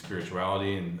experiencing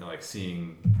spirituality and like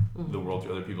seeing the world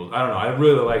through other people's. I don't know. I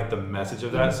really like the message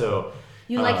of that. So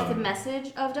You liked the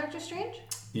message of Doctor Strange?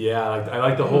 yeah, I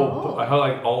like the whole. I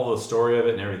like all the story of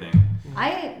it and everything.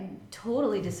 I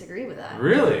totally disagree with that.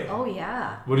 Really? Oh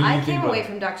yeah. What do you I think came about away it?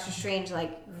 from Doctor Strange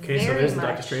like Okay, so very there's the much.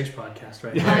 Doctor Strange podcast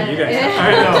right Yeah, now. You guys.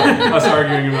 I know. Us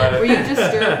arguing about Were it. you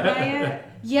disturbed by it?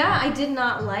 Yeah, I did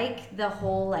not like the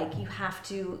whole like you have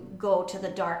to go to the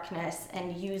darkness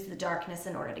and use the darkness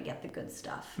in order to get the good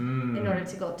stuff. In order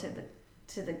to go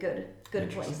to the good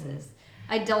places.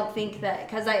 I don't think that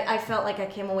because I felt like I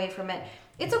came away from it.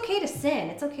 It's okay to sin.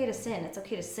 It's okay to sin. It's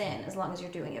okay to sin as long as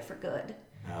you're doing it for good,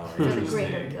 Oh, for the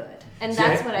greater interesting. good. And See,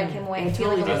 that's what I came away I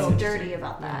feeling totally a little that's dirty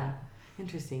about that. Yeah.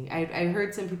 Interesting. I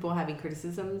heard some people having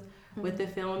criticisms with the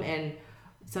film, and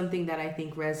something that I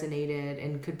think resonated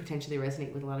and could potentially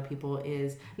resonate with a lot of people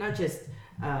is not just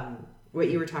what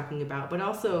you were talking about, but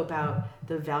also about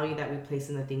the value that we place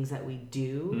in the things that we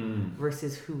do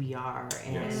versus who we are.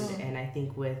 And Yes. and I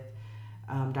think with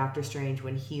Doctor Strange,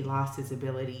 when he lost his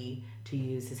ability to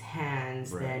use his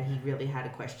hands, then he really had to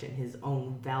question his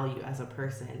own value as a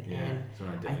person. And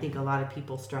I think a lot of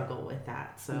people struggle with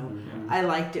that. So I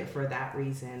liked it for that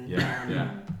reason.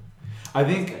 I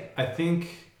think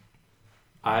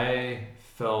I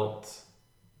felt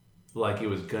like it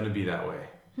was going to be that way.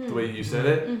 The way you said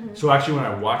it. So actually when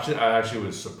I watched it, I actually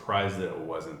was surprised that it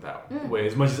wasn't that way,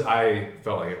 as much as I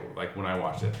felt like it, like when I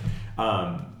watched it.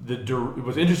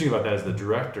 What's interesting about that is the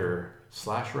director /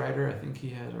 writer, I think he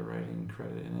had a writing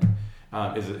credit in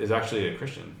it, is actually a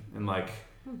Christian, and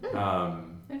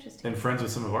and friends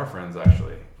with some of our friends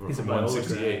actually. He's from a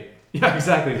 168. Yeah,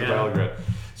 exactly. He's a Biograd.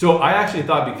 So I actually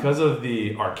thought, because of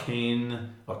the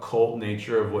arcane, occult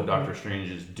nature of what Doctor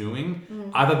Strange is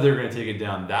doing, I thought they were going to take it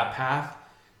down that path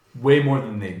way more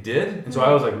than they did, and so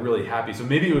I was like really happy. So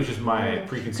maybe it was just my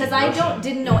preconceived notion. Because I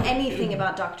didn't know anything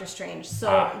about Doctor Strange,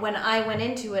 so when I went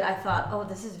into it, I thought, oh,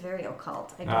 this is very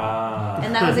occult. And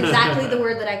that was exactly the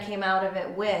word that I came out of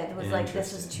it with. Was like,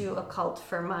 this is too occult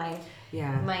for my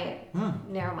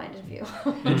narrow-minded view.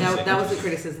 That was the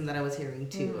criticism that I was hearing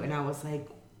too, and I was like,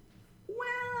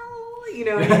 well, you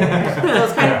know. So I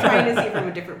was kind of trying to see it from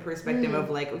a different perspective of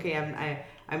like, okay,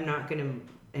 I'm not going to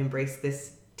embrace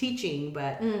this teaching,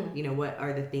 but you know, what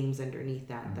are the themes underneath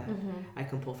that I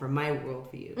can pull from my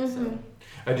worldview. So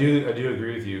I do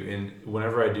agree with you. And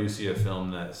whenever I do see a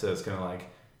film that says kind of like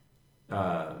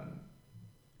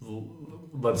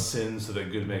let's sin so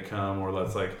that good may come, or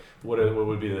let's like what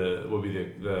would be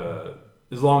the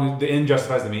as long as the end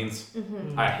justifies the means.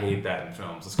 I hate that in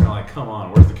films. It's kind of like, come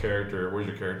on, where's your character,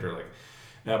 like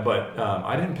but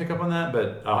I didn't pick up on that,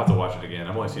 but I'll have to watch it again.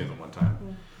 I've only seen it one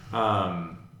time.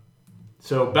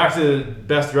 So back to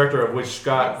Best Director, of which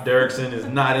Scott Derrickson is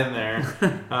not in there.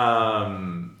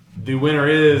 The winner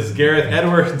is Gareth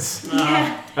Edwards.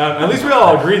 At least we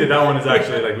all agree that one is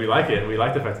actually, like, we like it. We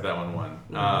like the fact that one won.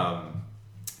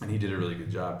 And he did a really good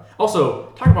job.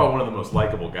 Also, talk about one of the most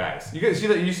likable guys. You guys see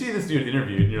that? You see this dude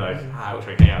interviewed, and you're like, I wish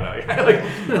I could hang out with that guy. like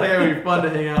it would be fun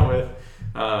to hang out with.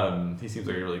 He seems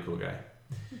like a really cool guy.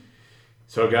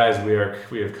 So guys,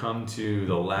 we have come to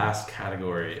the last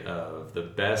category of the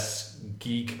best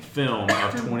geek film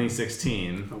of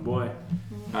 2016. Oh boy.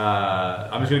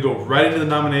 I'm just going to go right into the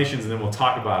nominations and then we'll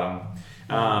talk about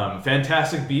them.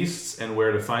 Fantastic Beasts and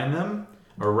Where to Find Them,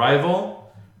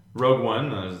 Arrival, Rogue One,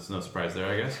 there's no surprise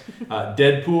there, I guess,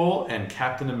 Deadpool, and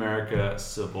Captain America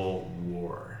Civil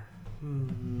War.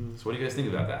 So what do you guys think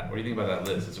about that? What do you think about that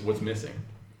list? What's missing?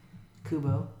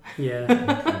 Kubo. Yeah.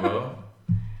 Kubo?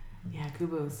 Yeah,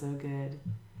 Kubo is so good.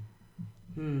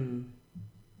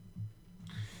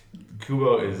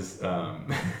 Kubo is...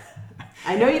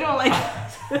 I know you don't like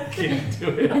can't do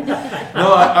it.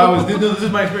 No, this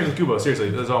is my experience with Kubo,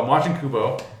 seriously. So I'm watching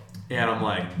Kubo, and I'm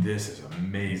like, this is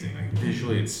amazing. Like,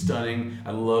 visually, it's stunning.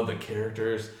 I love the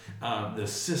characters. The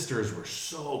sisters were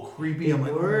so creepy. I'm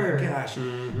like, oh my gosh.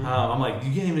 I'm like,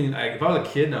 you can't even... if I was a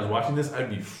kid and I was watching this, I'd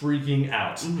be freaking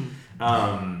out.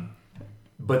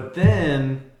 But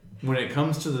then... when it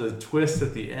comes to the twist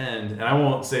at the end, and I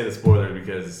won't say the spoiler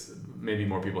because maybe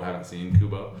more people haven't seen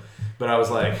Kubo, but I was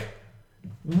like,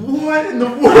 what in the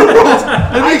world?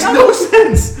 That makes no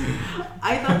sense.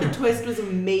 I thought the twist was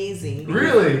amazing.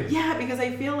 Really? Yeah, because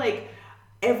I feel like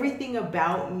everything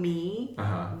about me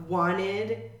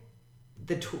wanted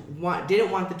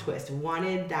didn't want the twist,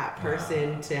 wanted that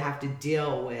person to have to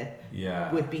deal with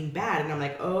being bad. And I'm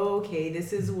like, oh, okay,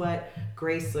 this is what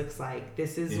grace looks like.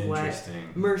 This is what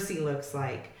mercy looks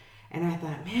like. And I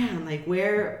thought, man, like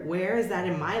where is that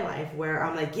in my life where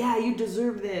I'm like, yeah, you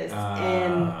deserve this.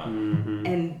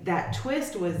 And that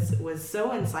twist was so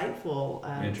insightful.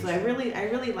 So I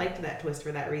really liked that twist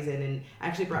for that reason, and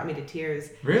actually brought me to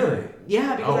tears. Really?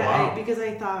 Yeah, because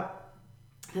I thought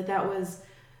that was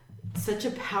such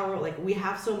a power, like we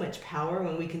have so much power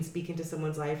when we can speak into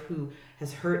someone's life who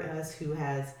has hurt us, who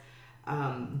has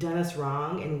done us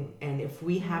wrong, and if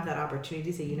we have that opportunity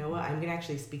to say, you know what, I'm gonna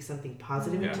actually speak something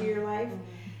positive into your life,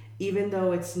 even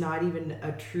though it's not even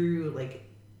a true like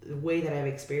way that I've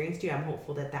experienced you, I'm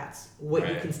hopeful that that's what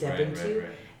you can step into.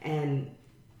 And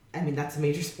I mean, that's a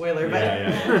major spoiler, but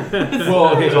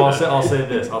well, okay, so I'll say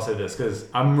this because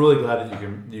I'm really glad that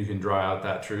you can draw out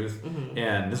that truth,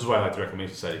 and this is why I like the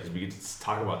Reclamation Society, because we get to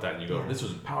talk about that, and you go, this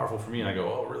was powerful for me, and I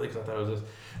go, oh, really? Because I thought it was this.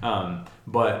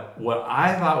 But what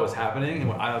I thought was happening, and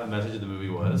what I thought the message of the movie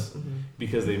was,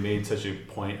 because they made such a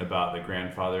point about the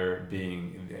grandfather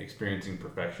experiencing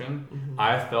perfection,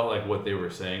 I felt like what they were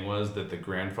saying was that the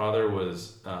grandfather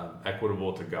was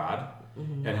equitable to God.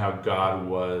 And how God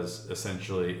was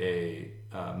essentially a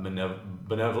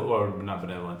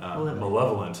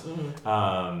malevolent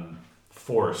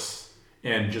force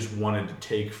and just wanted to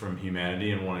take from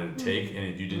humanity and wanted to take, and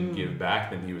if you didn't give back,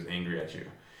 then he was angry at you.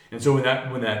 And so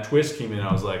when that twist came in,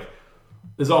 I was like,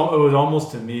 it was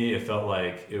almost, to me, it felt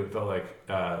like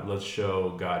let's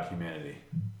show God humanity.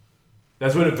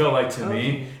 That's what it felt like to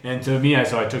me. And to me,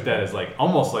 so I took that as like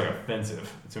almost like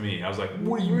offensive to me. I was like,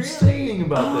 what are you saying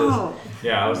about this?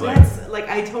 Yeah, I was like, that's like,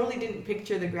 I totally didn't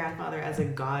picture the grandfather as a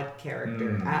God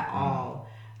character at all.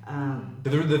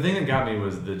 But the thing that got me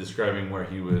was the describing where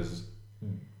he was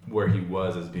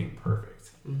as being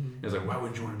perfect. It was like, why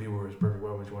wouldn't you want to be where it's perfect?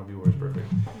 Why wouldn't you want to be where it's perfect?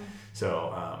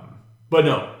 So, but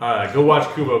no, go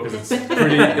watch Kubo, because it's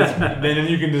pretty. Then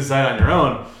you can decide on your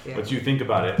own what you think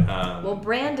about it. Well,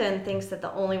 Brandon thinks that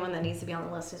the only one that needs to be on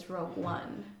the list is Rogue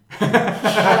One.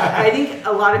 I think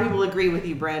a lot of people agree with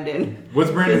you, Brandon.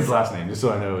 What's Brandon's last name, just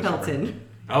so I know? Pelton.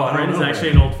 Oh, I don't Brandon's know.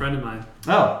 actually an old friend of mine.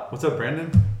 Oh, what's up,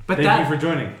 Brandon? But Thank you for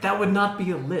joining. That would not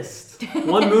be a list.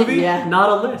 One movie, not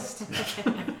a list.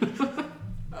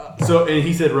 So, and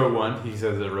he said Rogue One. He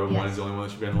says that Rogue One is the only one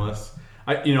that should be on the list.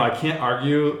 I can't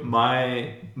argue.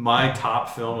 My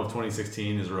top film of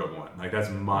 2016 is Rogue One. Like, that's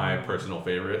my personal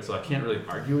favorite. So I can't really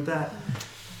argue with that.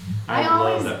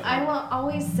 I will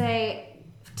always say,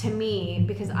 to me,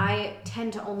 because I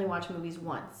tend to only watch movies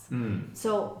once.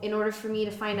 So in order for me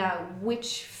to find out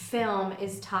which film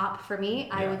is top for me,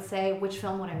 I would say, which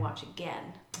film would I watch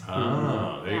again?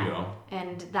 Oh, there you go.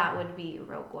 And that would be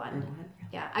Rogue One.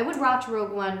 Yeah, I would watch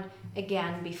Rogue One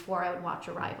again before I would watch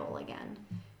Arrival again.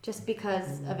 Just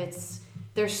because of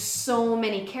there's so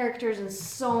many characters and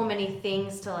so many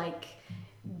things to like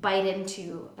bite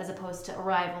into, as opposed to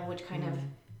Arrival, which kind of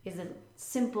is a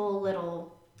simple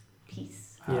little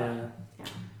piece. Yeah.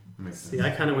 Makes sense. See, I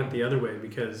kind of went the other way,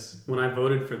 because when I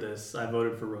voted for this, I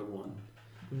voted for Rogue One.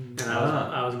 And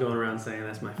I was going around saying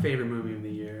that's my favorite movie of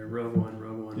the year, Rogue One.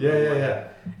 Yeah.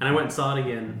 And I went and saw it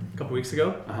again a couple weeks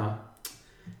ago.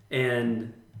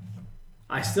 And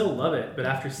I still love it, but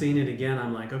after seeing it again,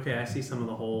 I'm like, okay, I see some of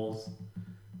the holes.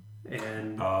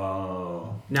 And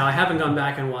now I haven't gone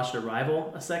back and watched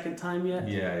Arrival a second time yet.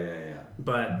 Yeah.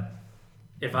 But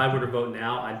if I were to vote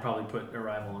now, I'd probably put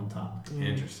Arrival on top.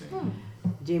 Interesting.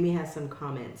 Jamie has some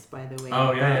comments, by the way.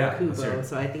 Oh, yeah. Kubo,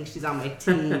 so I think she's on my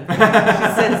team. She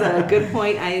says a good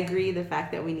point. I agree. The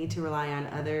fact that we need to rely on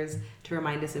others to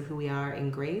remind us of who we are in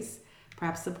grace.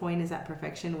 Perhaps the point is that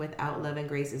perfection without love and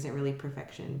grace isn't really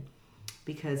perfection,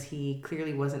 because he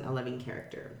clearly wasn't a loving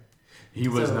character. He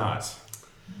was not.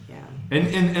 Yeah.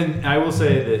 And I will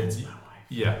say that,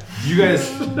 yeah, you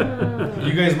guys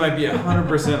might be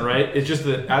 100% right. It's just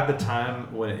that at the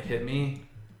time when it hit me,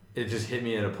 it just hit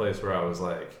me in a place where I was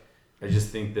like, I just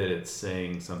think that it's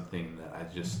saying something that I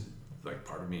just, like,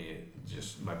 part of me,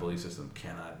 just my belief system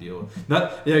cannot deal with.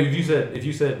 Not, if you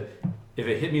said if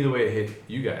it hit me the way it hit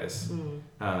you guys,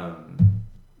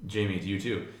 Jamie, to you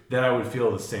too, then I would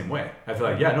feel the same way. I feel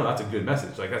like, yeah, no, that's a good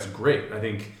message. Like, that's great. I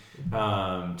think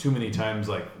too many times,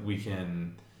 like, we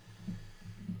can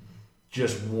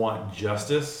just want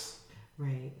justice.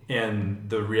 Right. And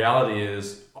the reality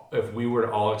is, if we were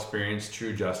to all experience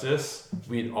true justice,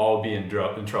 we'd all be in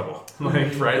trouble.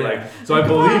 Like, right? Like, so I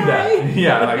believe that.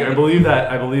 Yeah, like, I believe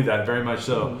that very much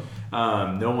so.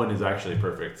 No one is actually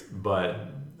perfect, but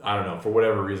I don't know, for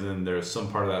whatever reason, there's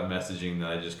some part of that messaging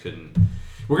that I just couldn't.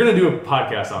 We're going to do a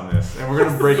podcast on this, and we're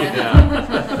going to break it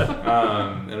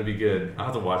down. It'll be good. I'll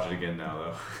have to watch it again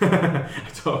now,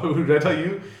 though. Did I tell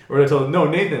you? Or did I tell... No,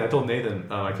 Nathan. I told Nathan,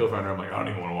 my co-founder, I'm like, I don't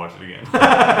even want to watch it again.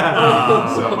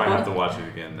 So I might have to watch it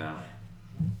again now.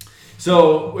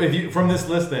 So, from this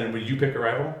list, then, would you pick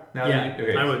Arrival?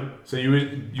 Okay. I would. So you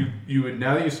would,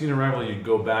 now that you've seen Arrival, you'd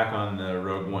go back on the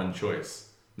Rogue One choice.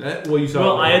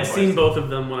 I had seen both of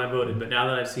them when I voted, but now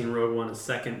that I've seen Rogue One a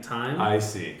second time, I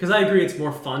see. Because I agree, it's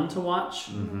more fun to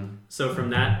watch. Mm-hmm. So from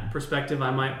that perspective,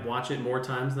 I might watch it more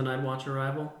times than I'd watch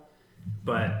Arrival.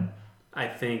 But I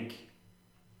think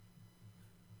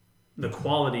the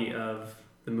quality of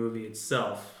the movie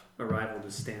itself, Arrival,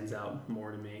 just stands out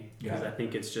more to me, because I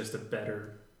think it's just a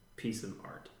better piece of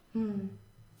art.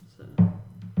 So.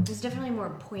 It's definitely more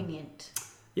poignant.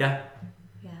 Yeah.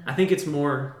 I think it's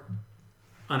more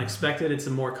unexpected. It's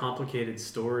a more complicated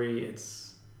story.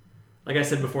 It's, like I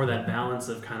said before, that balance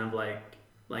of kind of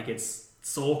like it's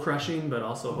soul crushing but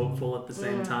also hopeful at the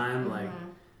same time. Like,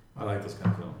 I like those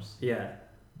kind of films. Yeah.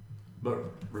 But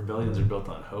rebellions are built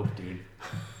on hope, dude.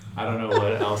 I don't know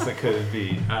what else it could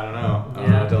be. I don't know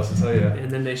what else to tell you.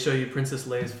 And then they show you Princess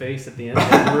Leia's face at the end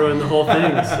and ruin the whole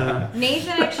thing. So.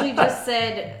 Nathan actually just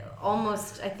said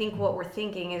almost, I think what we're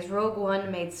thinking is Rogue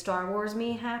One made Star Wars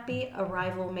me happy,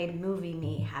 Arrival made movie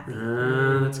me happy.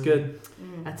 That's good.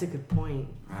 That's a good point.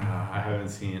 I haven't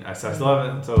seen. I still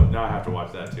haven't. So now I have to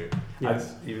watch that too.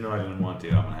 Yes. Even though I didn't want to,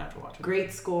 I'm gonna have to watch it.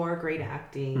 Great score, great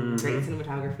acting, great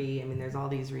cinematography. I mean, there's all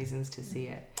these reasons to see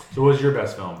it. So, what's your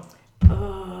best film?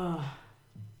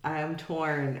 I'm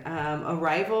torn.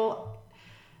 Arrival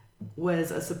was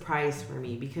a surprise for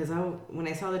me because when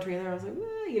I saw the trailer, I was like,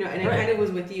 and I kind of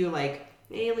was with you, like,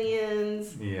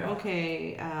 aliens. Yeah.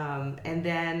 Okay. And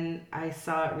then I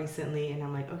saw it recently, and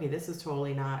I'm like, okay, this is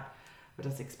totally not what I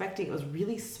was expecting. It was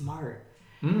really smart.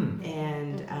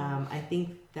 And I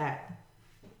think that,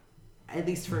 at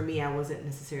least for me, I wasn't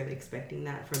necessarily expecting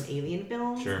that from alien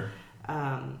films. Sure.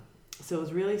 So it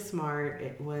was really smart.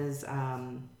 It was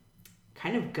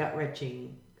kind of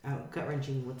gut-wrenching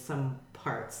with some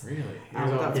parts. Really? You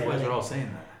guys are all saying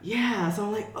that. Yeah, so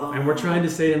I'm like, oh. And we're trying to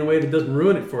say it in a way that doesn't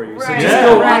ruin it for you. Right. So just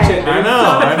go watch it. I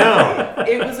know.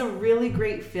 It was a really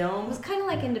great It film. was kind of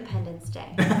like Independence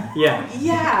Day. Yeah.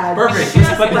 Yeah. Perfect.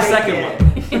 Just but the second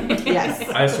one. Yes.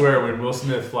 I swear, when Will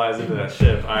Smith flies into that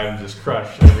ship, I'm just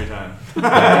crushed every time.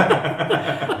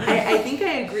 I think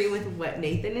I agree with what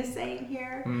Nathan is saying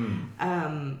here.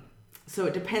 So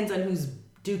it depends on who's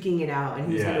duking it out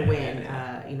and who's going to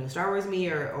win. Star Wars me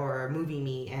or movie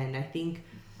me, and I think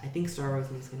Star Wars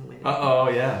me is going to win.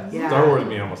 Yeah. Star Wars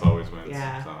me almost always wins.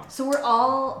 Yeah. So we're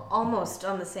all almost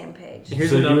on the same page. So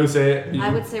you would say? I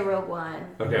would say Rogue One.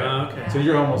 Okay. So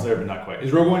you're almost there, but not quite.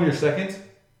 Is Rogue One your second?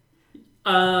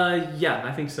 Yeah,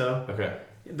 I think so. Okay.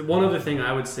 The one other thing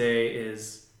I would say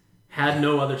is, had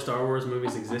no other Star Wars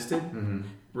movies existed,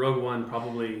 Rogue One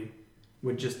probably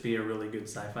would just be a really good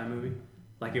sci-fi movie.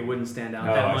 Like, it wouldn't stand out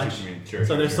that much.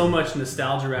 So there's so much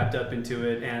nostalgia wrapped up into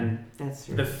it, and that's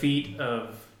true. The feat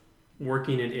of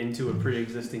working it into a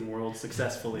pre-existing world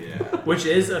successfully, which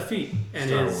is a feat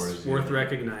and Star is Wars, worth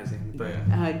recognizing.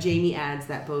 But Jamie adds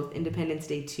that both Independence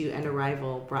Day 2 and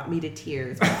Arrival brought me to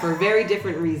tears, but for very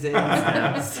different reasons.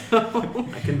 So.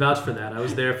 I can vouch for that. I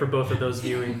was there for both of those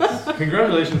viewings.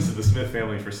 Congratulations to the Smith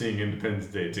family for seeing Independence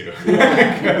Day 2.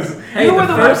 Hey, you were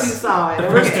the ones who saw it. The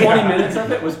first 20 minutes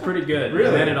of it was pretty good. Really?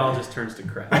 And then it all just turns to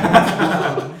crap.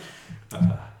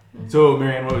 So,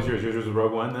 Marianne, what was yours? Yours was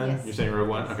Rogue One then? Yes. You're saying Rogue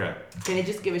One? Okay. Can I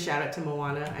just give a shout out to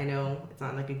Moana? I know it's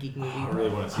not like a geek movie. I really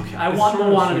want to see it. I want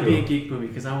Moana to be a geek movie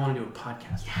because I want to do a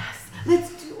podcast. Yes,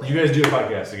 let's do it. You guys do a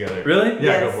podcast together. Really? Yeah,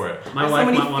 Yes. go for it. My wife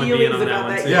might want to be in on that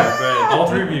one too. Yeah, but all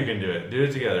three of you can do it. Do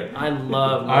it together. I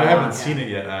love Moana. I haven't seen it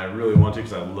yet, and I really want to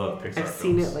because I love Pixar I've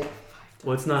seen it like.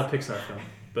 Well, it's not a Pixar film,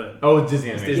 but it's Disney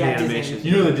it's Animation. Disney Yeah, Animation. Disney.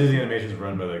 You know that Disney Animation is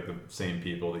run by like the same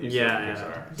people that you see in Yeah.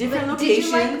 Pixar. Different But locations. did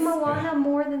you like Moana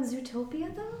more than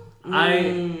Zootopia, though?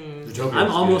 Zootopia I'm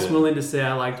was almost good. willing to say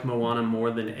I liked Moana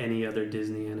more than any other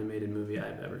Disney animated movie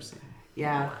I've ever seen.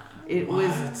 Yeah, it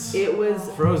was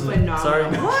Frozen. phenomenal. Sorry.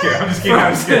 I'm just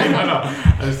kidding. No.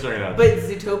 I'm just throwing it out. But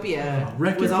Zootopia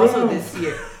Wreck-It was also Ralph. this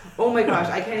year. Oh my gosh,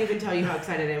 I can't even tell you how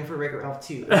excited I am for Wreck-It Ralph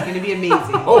 2. It's going to be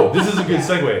amazing. This is a good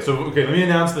segue. So, okay, let me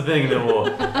announce the thing and then we'll...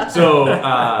 So,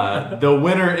 the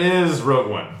winner is Rogue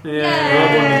One. Rogue One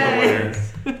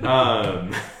is the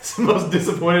winner. It's the most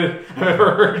disappointed I've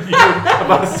ever heard you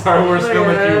about a Star Wars film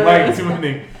that you liked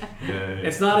winning.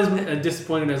 It's not as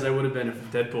disappointed as I would have been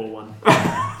if Deadpool won.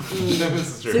 This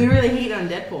is true. So you really hate on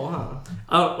Deadpool, huh?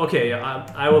 Oh, okay.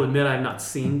 I will admit I've not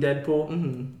seen Deadpool,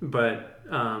 Mm-hmm. but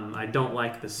I don't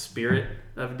like the spirit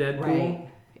of Deadpool. Right.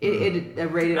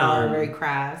 It rated R, very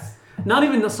crass. Not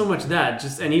even so much that,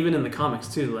 and even in the comics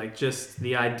too, like just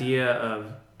the idea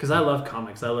of, because I love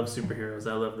comics, I love superheroes,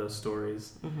 I love those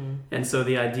stories, and so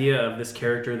the idea of this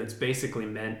character that's basically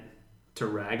meant to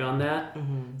rag on that,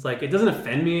 it's like, it doesn't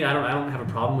offend me. I don't have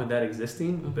a problem with that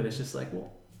existing, but it's just like,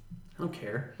 well, I don't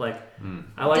care. Like,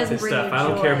 I like doesn't this bring stuff. you I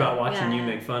don't joy. care about watching you Yeah.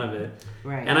 make fun of it.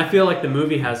 Right. And I feel like the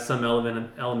movie has some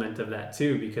element of that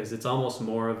too, because it's almost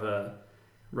more of a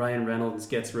Ryan Reynolds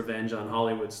gets revenge on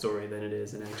Hollywood story than it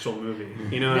is an actual movie.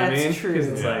 You know what I That's mean? true. Because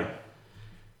it's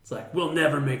like we'll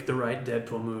never make the right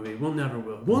Deadpool movie. We'll never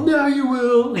will. Well, now you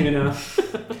will. You know.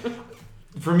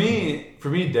 For me,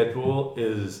 Deadpool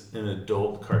is an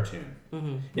adult cartoon.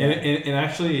 And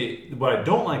actually, what I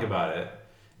don't like about it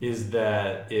is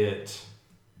that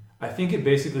I think it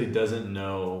basically doesn't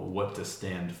know what to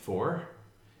stand for.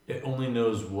 It only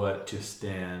knows what to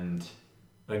stand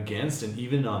against, and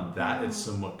even on that, it's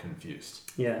somewhat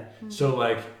confused. Yeah. So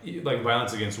like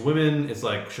violence against women, it's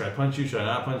like, should I punch you? Should I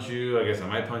not punch you? I guess I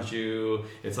might punch you.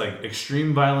 It's like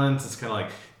extreme violence. It's kind of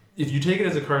like, if you take it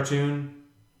as a cartoon,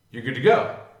 you're good to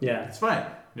go. Yeah. It's fine.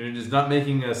 You're just not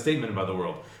making a statement about the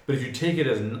world. But if you take it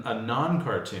as a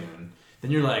non-cartoon,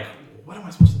 then you're like, what am I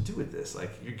supposed to do with this?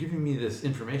 Like, you're giving me this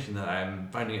information that I'm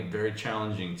finding it very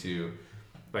challenging to,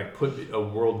 like, put a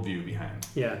worldview behind.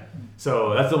 Yeah.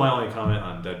 So that's my only comment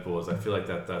on Deadpool is I feel like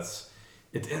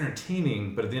it's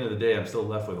entertaining, but at the end of the day, I'm still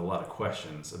left with a lot of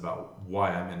questions about why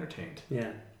I'm entertained.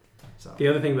 Yeah. So The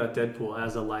other thing about Deadpool,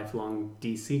 as a lifelong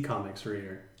DC Comics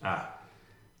reader,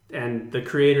 and the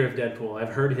creator of Deadpool,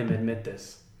 I've heard him admit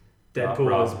this.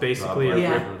 Deadpool is basically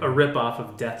a rip-off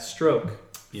of Deathstroke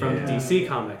from DC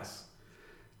Comics.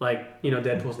 Like,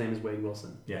 Deadpool's name is Wade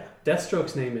Wilson. Yeah.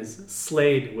 Deathstroke's name is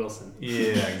Slade Wilson.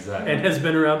 Yeah, exactly. And has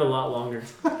been around a lot longer.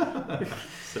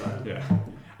 So yeah.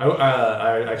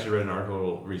 I actually read an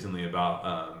article recently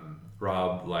about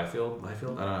Rob Liefeld. I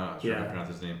don't know how to pronounce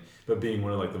his name, but being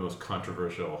one of like the most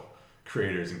controversial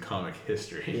creators in comic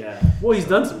history. Yeah. Well, he's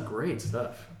done some great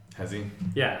stuff. Has he?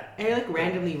 Yeah. I like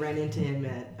randomly ran into him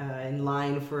at in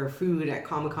line for food at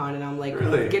Comic-Con, and I'm like,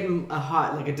 really? getting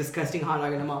a disgusting hot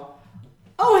dog, and I'm all,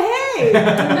 oh hey! He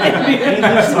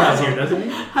lives around here, doesn't he?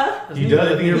 Huh? He does.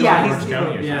 I think he's Yeah, from he's- Orange County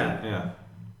or something. yeah. Yeah.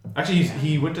 Actually,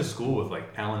 he went to school with like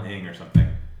Alan Ng or something.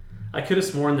 I could have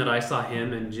sworn that I saw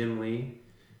him and Jim Lee,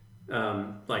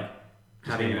 having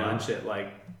hanging out. lunch at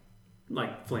like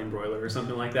Flame Broiler or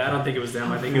something like that. I don't think it was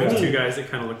them. I think it was two guys that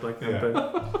kind of looked like them. Yeah.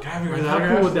 But Can I have your how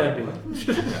autograph? cool would that be?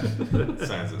 Yeah.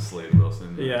 Signs of Slade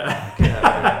Wilson. Yeah.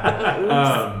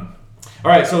 All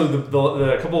right, so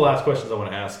the couple of last questions I want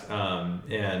to ask,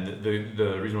 and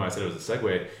the reason why I said it was a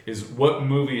segue is what geek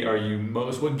movie are you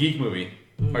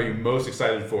most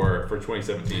excited for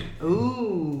 2017?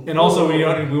 Ooh. And also, we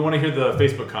want to hear the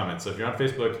Facebook comments. So if you're on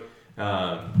Facebook,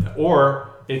 or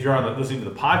if you're listening to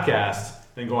the podcast,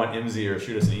 then go on MZ or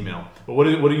shoot us an email. But what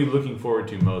are you looking forward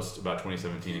to most about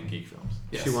 2017 in geek films?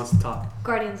 Yes. She wants to talk.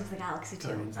 Guardians of the Galaxy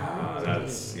 2.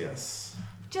 That's yes.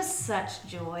 Just such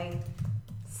joy.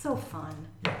 So fun.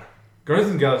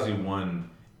 Guardians of the Galaxy 1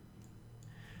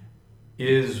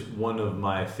 is one of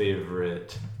my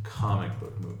favorite comic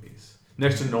book movies.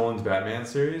 Next to Nolan's Batman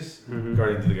series,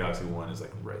 Guardians of the Galaxy 1 is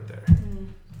like right there.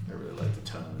 I really like the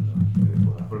tone and the way they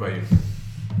pull out. What about you?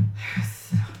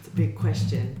 It's a big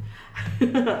question.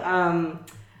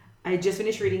 I just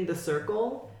finished reading The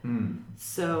Circle.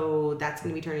 So that's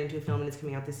going to be turned into a film and it's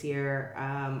coming out this year.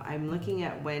 I'm looking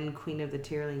at when Queen of the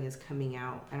Tearling is coming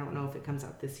out. I don't know if it comes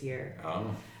out this year. Oh.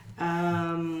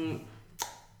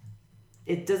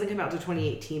 It doesn't come out to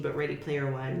 2018, but Ready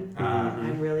Player One,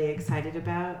 I'm really excited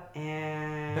about.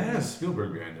 And That has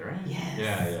Spielberg behind it, right? Yes.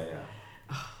 Yeah.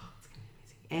 Oh, it's going to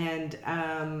be amazing.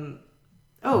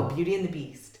 And Beauty and the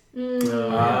Beast.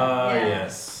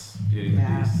 Yes. Beauty and the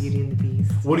Beast. Beauty and the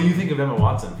Beast. What do you think of Emma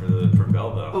Watson for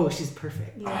Belle, though? Oh, she's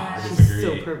perfect. Yeah. I She's disagree.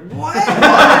 so perfect. What?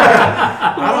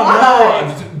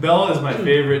 I don't know. Belle is my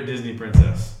favorite Disney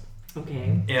princess.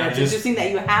 Okay. Yeah, That's interesting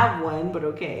that you have one, but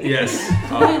okay. Yes.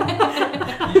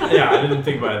 Yeah, I didn't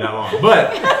think about it that long.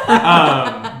 But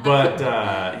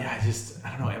I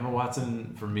don't know. Emma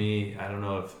Watson, for me, I don't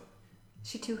know if...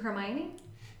 She too Hermione?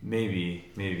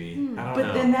 Maybe. I don't know.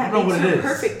 But then that I don't know makes what it her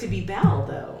is. perfect to be Belle,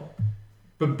 though.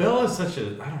 But Belle is such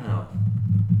a... I don't know.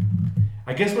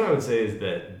 I guess what I would say is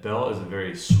that Belle is a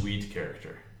very sweet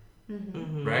character.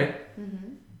 Mm-hmm. Right?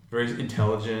 Mm-hmm. Very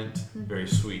intelligent, very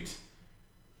sweet.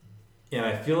 And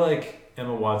I feel like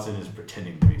Emma Watson is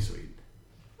pretending to be sweet.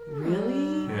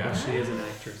 Really? Yeah. She is an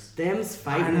actress. Them's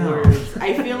fighting I know. words.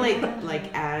 I feel like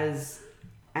as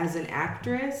an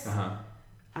actress,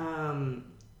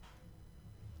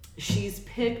 she's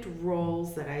picked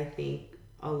roles that I think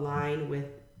align with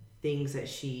things that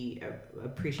she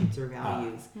appreciates or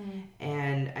values.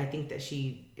 And I think that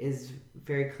she is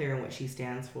very clear on what she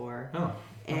stands for. Oh.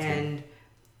 And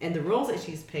the roles that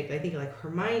she's picked, I think like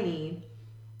Hermione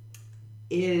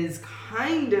is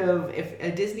kind of, if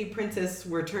a Disney princess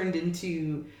were turned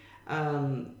into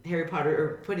Harry Potter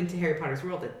or put into Harry Potter's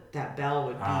world, that Belle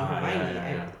would be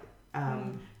Hermione.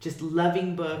 Just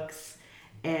loving books,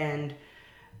 and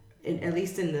at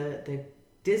least in the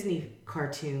Disney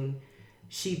cartoon,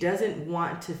 she doesn't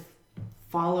want to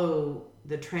follow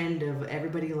the trend of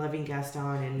everybody loving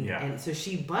Gaston, and so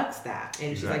she bucks that,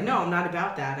 and she's like, no, I'm not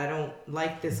about that. I don't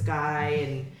like this guy,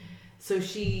 and so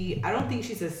I don't think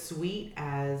she's as sweet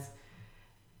as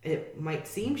it might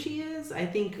seem she is. I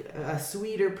think a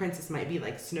sweeter princess might be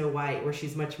like Snow White, where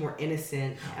she's much more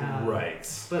innocent. Right.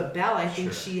 But Belle, I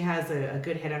think she has a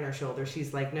good head on her shoulder.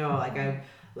 She's like, no, like I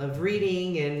love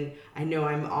reading, and I know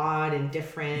I'm odd and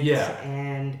different.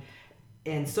 Yeah.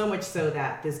 And so much so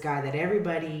that this guy that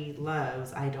everybody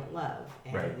loves, I don't love.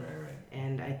 And, Right.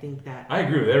 And I think that... I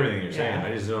agree with everything you're saying. Yeah.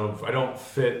 I just don't... I don't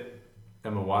fit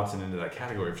Emma Watson into that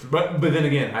category. But then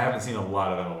again, I haven't seen a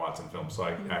lot of Emma Watson films, so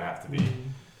I have to be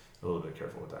a little bit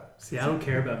careful with that. See, I don't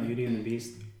care about Beauty and the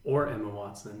Beast or Emma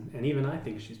Watson, and even I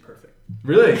think she's perfect.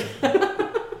 Really?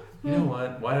 You know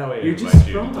what? Why do I You're invite just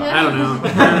you? wrong. to talk? I don't know.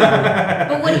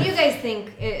 But what do you guys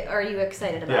think? Are you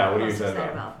excited about? Yeah, what are you Most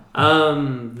excited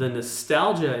about? The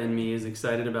nostalgia in me is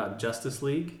excited about Justice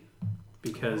League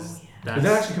because that's Is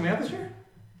that actually coming out this year?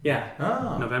 yeah,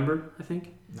 Oh, November, I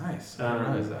think. nice. I didn't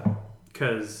realize that.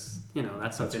 Because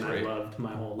that's something great. I've loved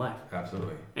my whole life.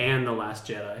 Absolutely. And The Last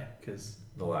Jedi, because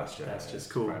The Last Jedi. That's just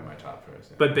is cool. Probably my top choice.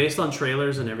 Yeah. but based on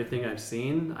trailers and everything I've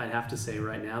seen, I'd have to say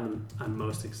right now I'm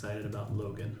most excited about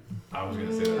Logan. I was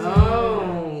gonna say that.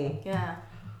 Oh, Yeah.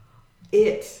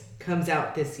 it comes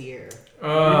out this year.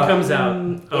 It comes out.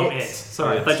 It.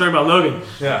 Sorry, I thought you were talking about Logan.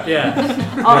 Yeah. Yeah.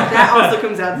 Oh, that also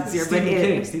comes out this year. Stephen but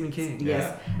King. it, Stephen King.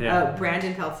 yes. Yeah.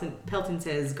 Brandon Pelton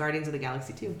says Guardians of the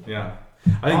Galaxy 2. Yeah.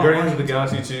 I think Guardians of the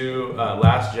Galaxy 2,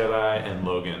 Last Jedi, and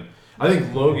Logan. I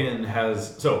think Logan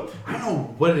has. So I don't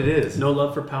know what it is. No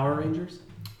love for Power Rangers.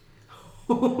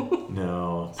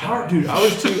 No. Power, dude.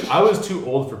 I was too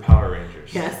old for Power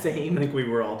Rangers. Yeah, I same. think we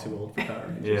were all too old for Power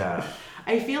Rangers. Yeah.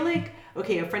 I feel like,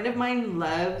 okay, a friend of mine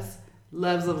loves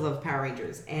Power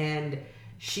Rangers, and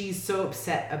she's so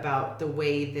upset about the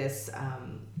way this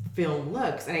film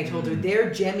looks. And I told her, they're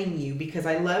gemming you because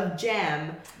I love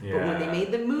Gem, but when they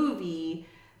made the movie,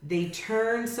 they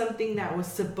turned something that was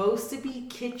supposed to be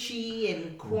kitschy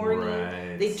and corny,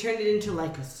 Right. they turned it into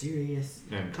like a serious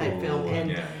And type cool, film. And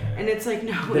yeah. it's like,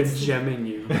 no, They're it's gemming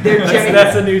you. they're gemming.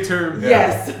 That's a new term.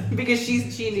 Yes, because she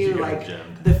knew She got like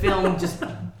gemmed. the film just.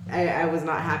 I was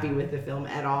not happy with the film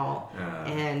at all, Yeah.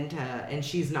 and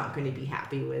she's not going to be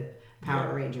happy with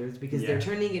Power Rangers because they're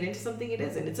turning it into something it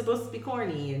isn't. It's supposed to be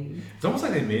corny and. It's almost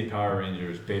like they made Power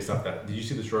Rangers based off that. Did you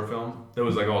see the short film? That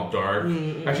was like all dark.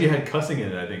 Actually, it had cussing in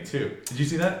it, I think, too. Did you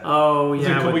see that? Oh It was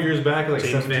yeah. like a couple with years back, like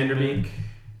James 17 Van Der minutes. Beek.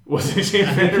 Was it James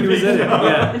I Van think Der he was Beek? in it.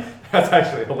 Yeah. That's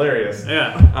actually hilarious.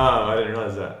 Yeah. I didn't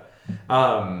realize that.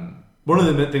 One of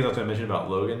the things I was going to mention about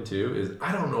Logan too is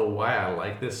I don't know why I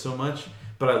like this so much,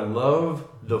 but I love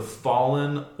the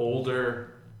fallen older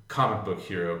comic book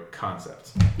hero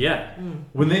concept. Yeah.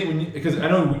 Because I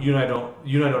know you and I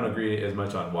don't agree as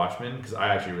much on Watchmen because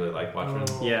I actually really like Watchmen.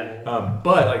 Yeah.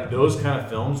 But like those kind of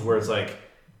films where it's like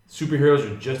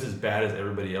superheroes are just as bad as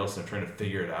everybody else and they're trying to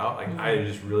figure it out. Like I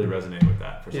just really resonate with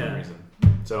that for some reason.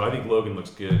 So I think Logan looks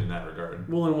good in that regard.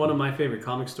 Well, and one of my favorite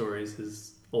comic stories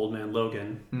is Old Man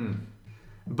Logan.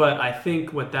 But I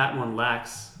think what that one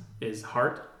lacks is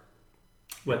heart.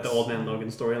 What the Old Man Logan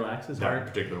story lacks is That heart.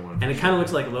 particular one. And it kind of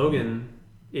looks like Logan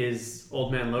is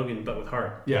Old Man Logan, but with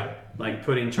heart. Yeah. Like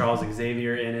putting Charles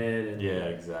Xavier in it. And Yeah,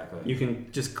 exactly. you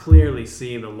can just clearly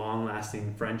see the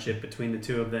long-lasting friendship between the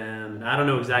two of them. And I don't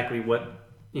know exactly what,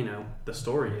 the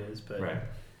story is, but Right.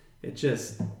 it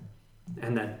just...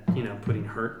 And that, putting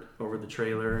hurt over the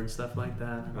trailer and stuff like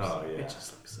that. Oh, yeah. It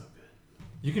just looks so good.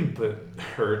 You can put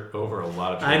hurt over a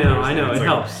lot of I trailers. know, and it it's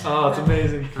helps. Oh, it's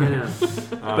amazing. I know.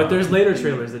 But there's later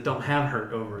trailers that don't have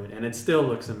hurt over it, and it still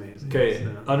looks amazing. Okay,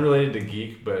 So. unrelated to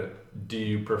Geek, but do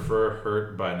you prefer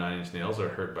Hurt by Nine Inch Nails or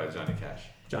Hurt by Johnny Cash?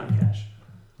 Johnny Cash.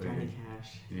 What do you Johnny think?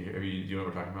 Cash. Do you know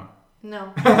what we're talking about?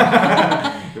 No.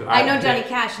 'Cause I know Johnny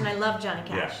Cash, and I love Johnny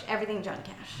Cash. Yeah. Everything Johnny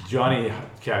Cash. Johnny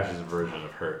Cash's version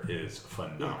of Hurt is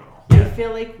phenomenal. I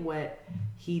feel like what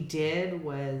he did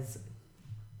was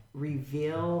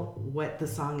reveal what the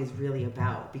song is really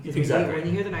about because Exactly. when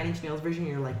you hear the Nine Inch Nails version,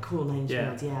 you're like, cool, Nine Inch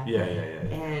Nails, yeah. Yeah.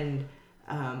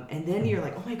 And then you're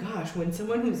like, oh my gosh, when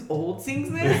someone who's old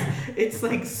sings this, it's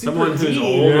like super Someone who's deep.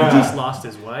 old Yeah. and just lost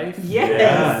his wife.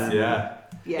 Yes. Yeah.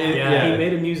 Yeah. Yeah, he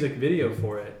made a music video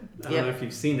for it. I don't Yep. know if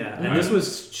you've seen that. And Right. this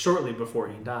was shortly before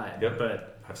he died. Yep.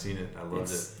 But I've seen it. I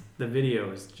loved it. the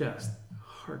video is just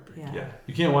heartbreaking. Yeah. Yeah.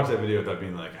 You can't watch that video without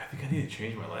being like, I think I need to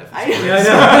change my life. I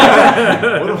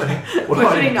What do I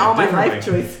questioning do all my differently? life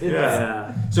choices.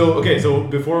 Yeah. So okay, so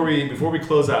before we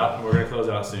close out, and we're gonna close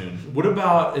out soon. What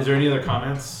about? Is there any other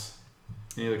comments?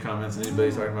 Any other comments?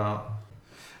 Anybody talking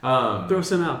about? Throw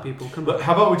some out, people. Come But on.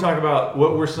 how about we talk about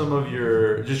what were some of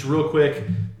your just real quick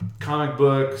comic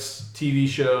books, TV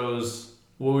shows?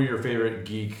 What were your favorite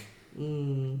geek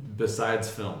besides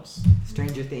films?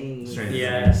 Stranger Things. Stranger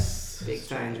Yes. Big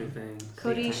Stranger time. Things.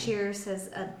 Cody time. Shearer says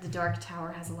the Dark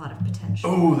Tower has a lot of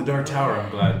potential. Oh, The Dark Tower. I'm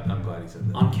glad he said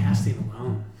that. On casting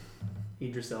alone.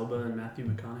 Idris Elba and Matthew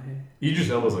McConaughey. Idris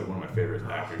Elba's like one of my favorite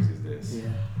actors these days.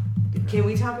 Yeah. Can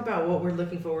we talk about what we're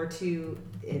looking forward to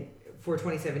for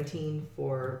 2017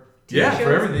 for TV Yeah, shows?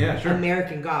 for everything. Yeah, sure.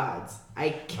 American Gods. I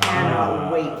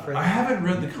cannot wait for that. I haven't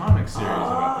read the comic series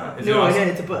about that. Is it No, awesome?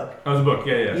 it's a book. Oh, it's a book.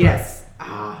 Yeah. Yes.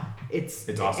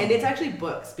 It's awesome. And it's actually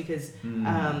books because the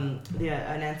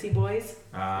Nancy Boys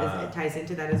Ah. it ties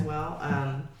into that as well.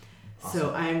 Awesome.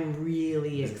 So I'm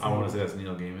really excited. I want to say that's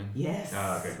Neil Gaiman. Yes.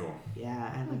 Okay, cool.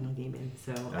 Yeah, I love Neil Gaiman.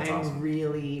 So That's I'm awesome.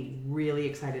 really, really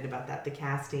excited about that. The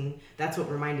casting. That's what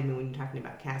reminded me when you're talking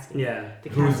about casting. Yeah. The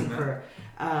Who is casting in for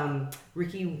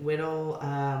Ricky Whittle.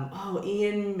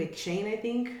 Ian McShane, I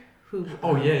think. Who?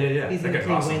 Oh yeah. He's That gonna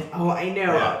guy's play awesome. Oh, I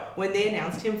know. Yeah. When they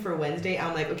announced him for Wednesday,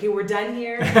 I'm like, okay, we're done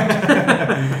here.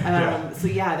 Yeah. So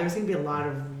yeah, there's gonna be a lot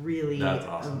of really That's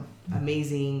awesome.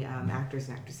 amazing actors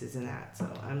and actresses in that. So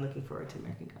I'm looking forward to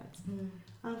American Gods.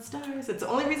 On Stars. It's the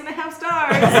only reason I have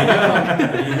Stars.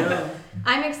 There you go.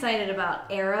 I'm excited about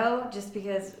Arrow just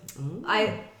because Ooh.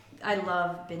 I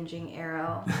love binging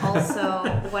Arrow. Also,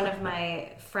 one of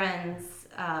my friends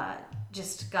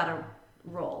just got a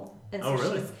role, and so Oh,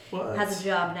 really? she has a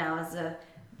job now as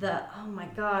oh my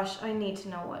gosh, I need to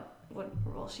know what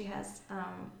role she has.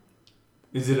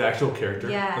 Is it an actual character?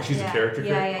 Yeah, Like she's yeah, a character.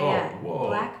 Yeah. Oh, whoa.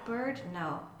 Blackbird?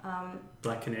 No.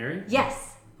 Black Canary?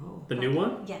 Yes. Oh. The new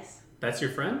one? Yes. That's your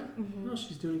friend? Mm-hmm. Oh,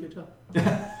 she's doing a good job.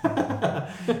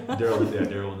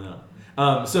 Daryl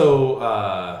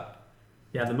now.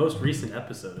 Yeah, the most recent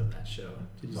episode of that show.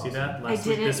 Did you see Awesome. that? I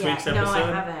didn't This yet. week's No, episode?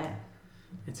 I haven't.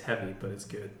 It's heavy, but it's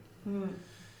good.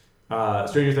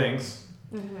 Stranger Things.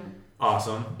 Mm-hmm.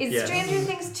 Awesome. Is Yes. Stranger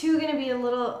Things 2 going to be a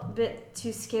little bit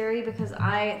too scary? Because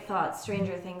I thought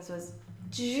Stranger Things was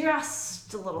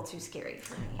just a little too scary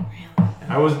for me.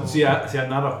 I wasn't I'm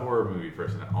not a horror movie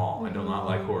person at all. I do not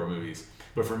like horror movies.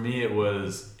 But for me it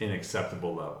was an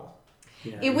acceptable level.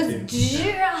 Yeah, It me was too.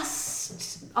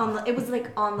 just on the. It was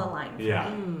like on the line. for Yeah.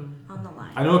 me. On the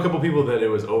line. I know a couple people that it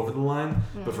was over the line,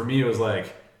 but for me it was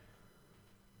like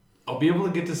I'll be able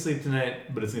to get to sleep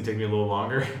tonight, but it's gonna take me a little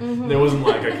longer. It wasn't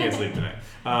like I can't sleep tonight.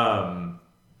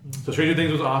 So Stranger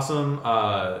Things was awesome.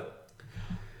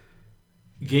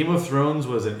 Game of Thrones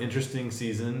was an interesting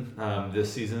season.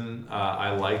 This season,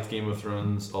 I liked Game of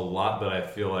Thrones a lot, but I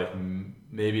feel like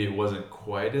maybe it wasn't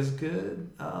quite as good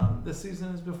this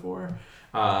season as before.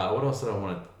 What else did I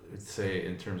want to say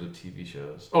in terms of TV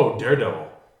shows? Oh, Daredevil.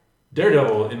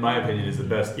 Daredevil, in my opinion, is the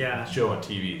best show on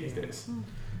TV these days.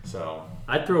 So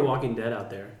I'd throw Walking Dead out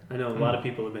there. I know a lot of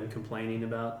people have been complaining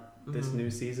about this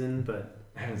new season, but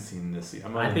I haven't seen this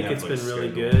season. I think it's been really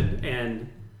good. And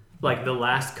like the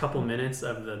last couple minutes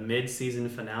of the mid-season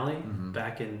finale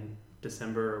back in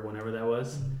December or whenever that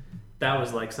was, that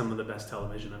was like some of the best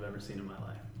television I've ever seen in my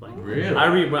life. Like Really?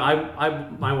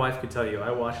 my wife could tell you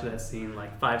I watched that scene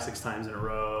like 5-6 times in a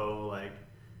row. Like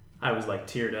I was like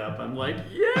teared up. I'm like,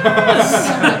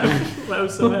 yes! I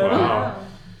was so happy. Wow.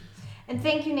 And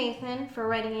thank you, Nathan, for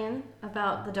writing in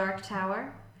about the Dark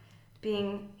Tower.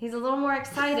 He's a little more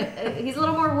excited. He's a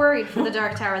little more worried for the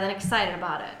Dark Tower than excited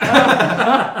about it.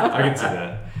 I can see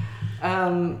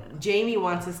that. Jamie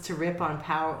wants us to rip on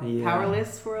Yeah.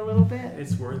 Powerless for a little bit.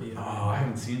 It's worthy of it. Oh, I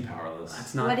haven't seen Powerless.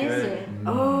 That's not What good. is it?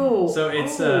 Oh. So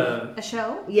it's A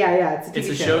show? Yeah, it's a TV it's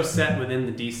a show set within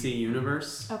the DC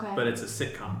universe, Okay. but it's a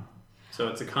sitcom. So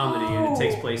it's a comedy and it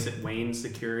takes place at Wayne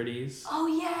Securities. Oh,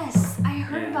 yes. I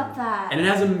heard And- about that. And it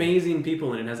has amazing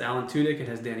people in it. It has Alan Tudyk, it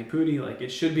has Danny Pudi. Like, it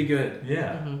should be good.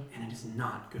 Yeah. And it is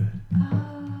not good.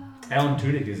 Alan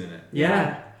Tudyk is in it.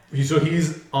 Yeah. So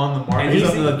he's on the market. And He's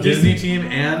he's on the the- Disney team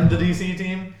and the DC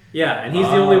team. Yeah, and he's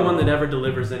the only one that ever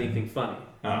delivers anything funny.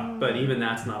 Oh. But even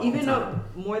that's not all Even the though time.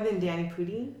 more than Danny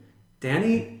Pudi.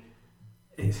 Danny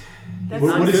is That's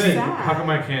not What is he? good. How come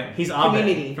I can't? He's Abed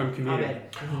Community. from Community.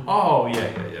 Abed. Oh yeah,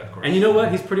 of course. And you know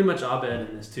what? He's pretty much Abed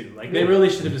in this too. Like, they really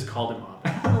should have just called him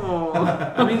Abed. Oh.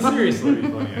 I mean, seriously. That'd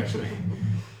be funny actually.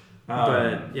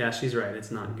 But yeah, she's right.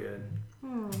 It's not good.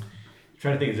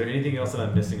 Trying to think, is there anything else that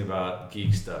I'm missing about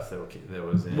geek stuff that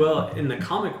was in? Well, in the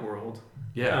comic world,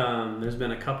 yeah. there's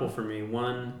been a couple for me.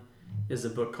 One is a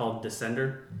book called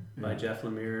Descender by Jeff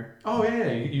Lemire. Oh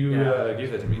yeah, you Yeah.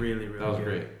 gave that to me. Really, really That was good.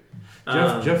 great.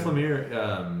 Um, Jeff Lemire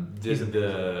did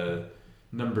the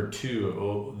number 2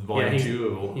 of volume he's- 2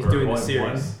 of he's or doing the volume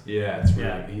 1. series. Yeah, it's really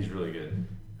Yeah. he's really good.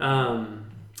 And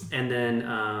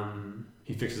then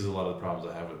He fixes a lot of the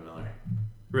problems I have with Miller.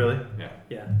 really, Yeah.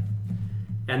 yeah.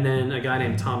 And then a guy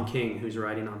named Tom King who's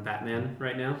writing on Batman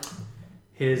right now.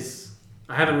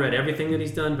 I haven't read everything that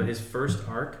he's done, but his first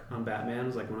arc on Batman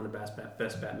was like one of the best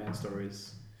Batman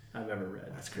stories I've ever read.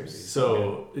 That's crazy.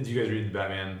 So, did you guys read the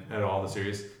Batman at all, the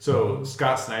series? So,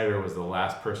 Scott Snyder was the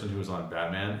last person who was on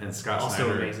Batman, and Scott Also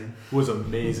Snyder amazing. was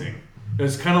amazing. It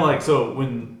was kind of like, so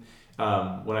when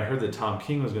I heard that Tom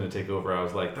King was going to take over, I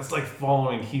was like, that's like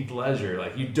following Heath Ledger.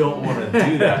 Like, you don't want to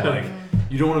do that. Like,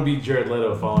 you don't want to be Jared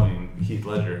Leto following Heath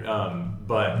Ledger.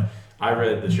 But I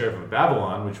read The Sheriff of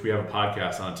Babylon, which we have a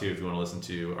podcast on too if you want to listen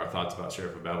to our thoughts about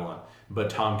Sheriff of Babylon. But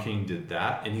Tom King did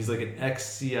that, and he's like an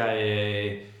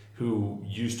ex-CIA who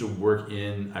used to work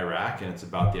in Iraq, and it's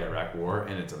about the Iraq War,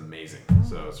 and it's amazing.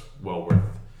 So it's well worth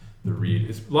the read.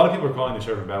 A lot of people are calling The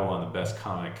Sheriff of Babylon the best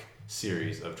comic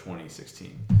series of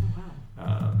 2016.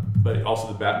 Wow. But also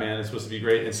the Batman is supposed to be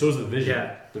great, and so is the Vision.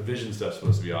 Yeah. The Vision stuff's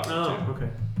supposed to be awesome too. Okay.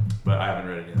 But I haven't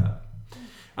read any of that.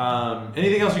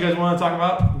 Anything else you guys want to talk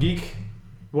about,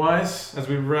 geek-wise, as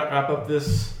we wrap up the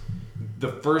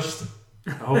first,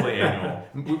 hopefully annual.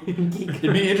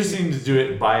 It'd be interesting to do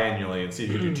it biannually and see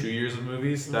if you do 2 years of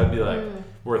movies. That'd be like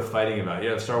worth fighting about. You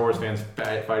have Star Wars fans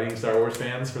fighting Star Wars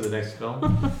fans for the next film.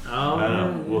 I don't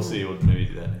know. We'll see. We'll maybe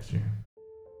do that next year.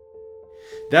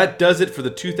 That does it for the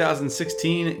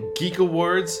 2016 Geek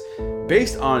Awards.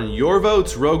 Based on your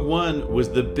votes, Rogue One was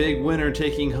the big winner,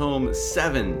 taking home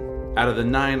 7 out of the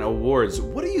 9 awards.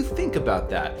 What do you think about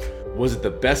that? Was it the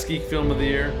best geek film of the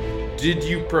year? Did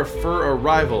you prefer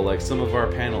Arrival like some of our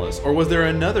panelists? Or was there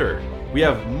another? We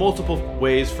have multiple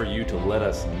ways for you to let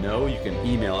us know. You can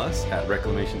email us at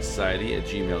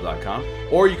reclamationsociety@gmail.com,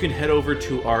 or you can head over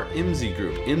to our IMSI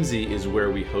group. IMSI is where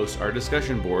we host our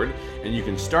discussion board, and you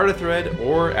can start a thread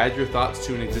or add your thoughts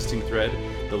to an existing thread.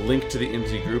 The link to the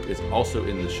IMSI group is also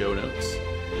in the show notes.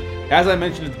 As I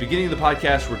mentioned at the beginning of the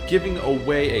podcast, we're giving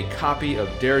away a copy of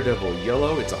Daredevil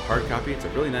Yellow. It's a hard copy. It's a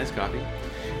really nice copy.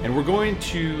 And we're going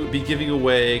to be giving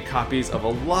away copies of a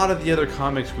lot of the other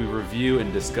comics we review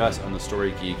and discuss on the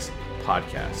Story Geeks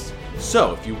podcast.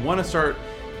 So if you want to start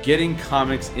getting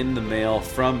comics in the mail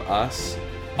from us,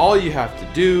 all you have to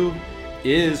do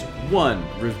is 1,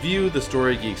 review the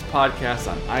Story Geeks podcast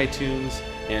on iTunes,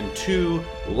 and 2,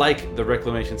 like the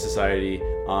Reclamation Society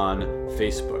on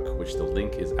Facebook, which the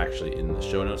link is actually in the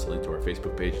show notes. The link to our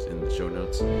Facebook page is in the show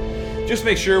notes. Just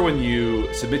make sure when you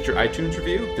submit your iTunes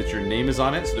review that your name is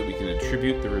on it so that we can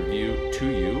attribute the review to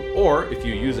you. Or if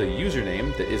you use a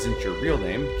username that isn't your real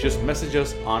name, just message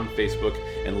us on Facebook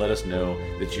and let us know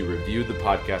that you reviewed the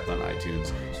podcast on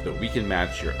iTunes so that we can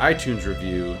match your iTunes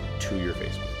review to your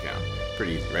Facebook account.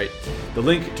 Pretty easy, right? The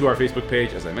link to our Facebook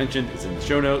page, as I mentioned, is in the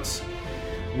show notes.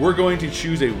 We're going to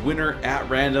choose a winner at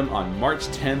random on March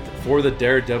 10th for the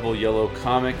Daredevil Yellow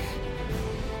comic.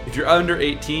 If you're under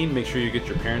 18, make sure you get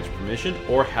your parents' permission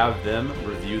or have them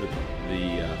review the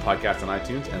podcast on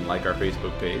iTunes and like our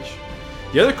Facebook page.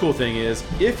 The other cool thing is,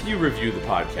 if you review the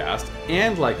podcast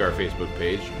and like our Facebook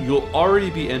page, you'll already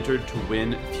be entered to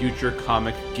win future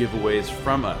comic giveaways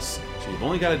from us. So you've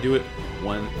only got to do it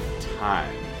one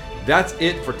time. That's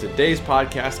it for today's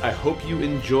podcast. I hope you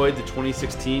enjoyed the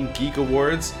 2016 Geek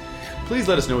Awards. Please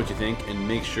let us know what you think and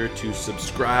make sure to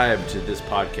subscribe to this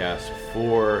podcast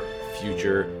for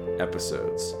future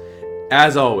episodes.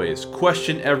 As always,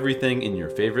 question everything in your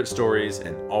favorite stories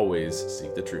and always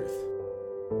seek the truth.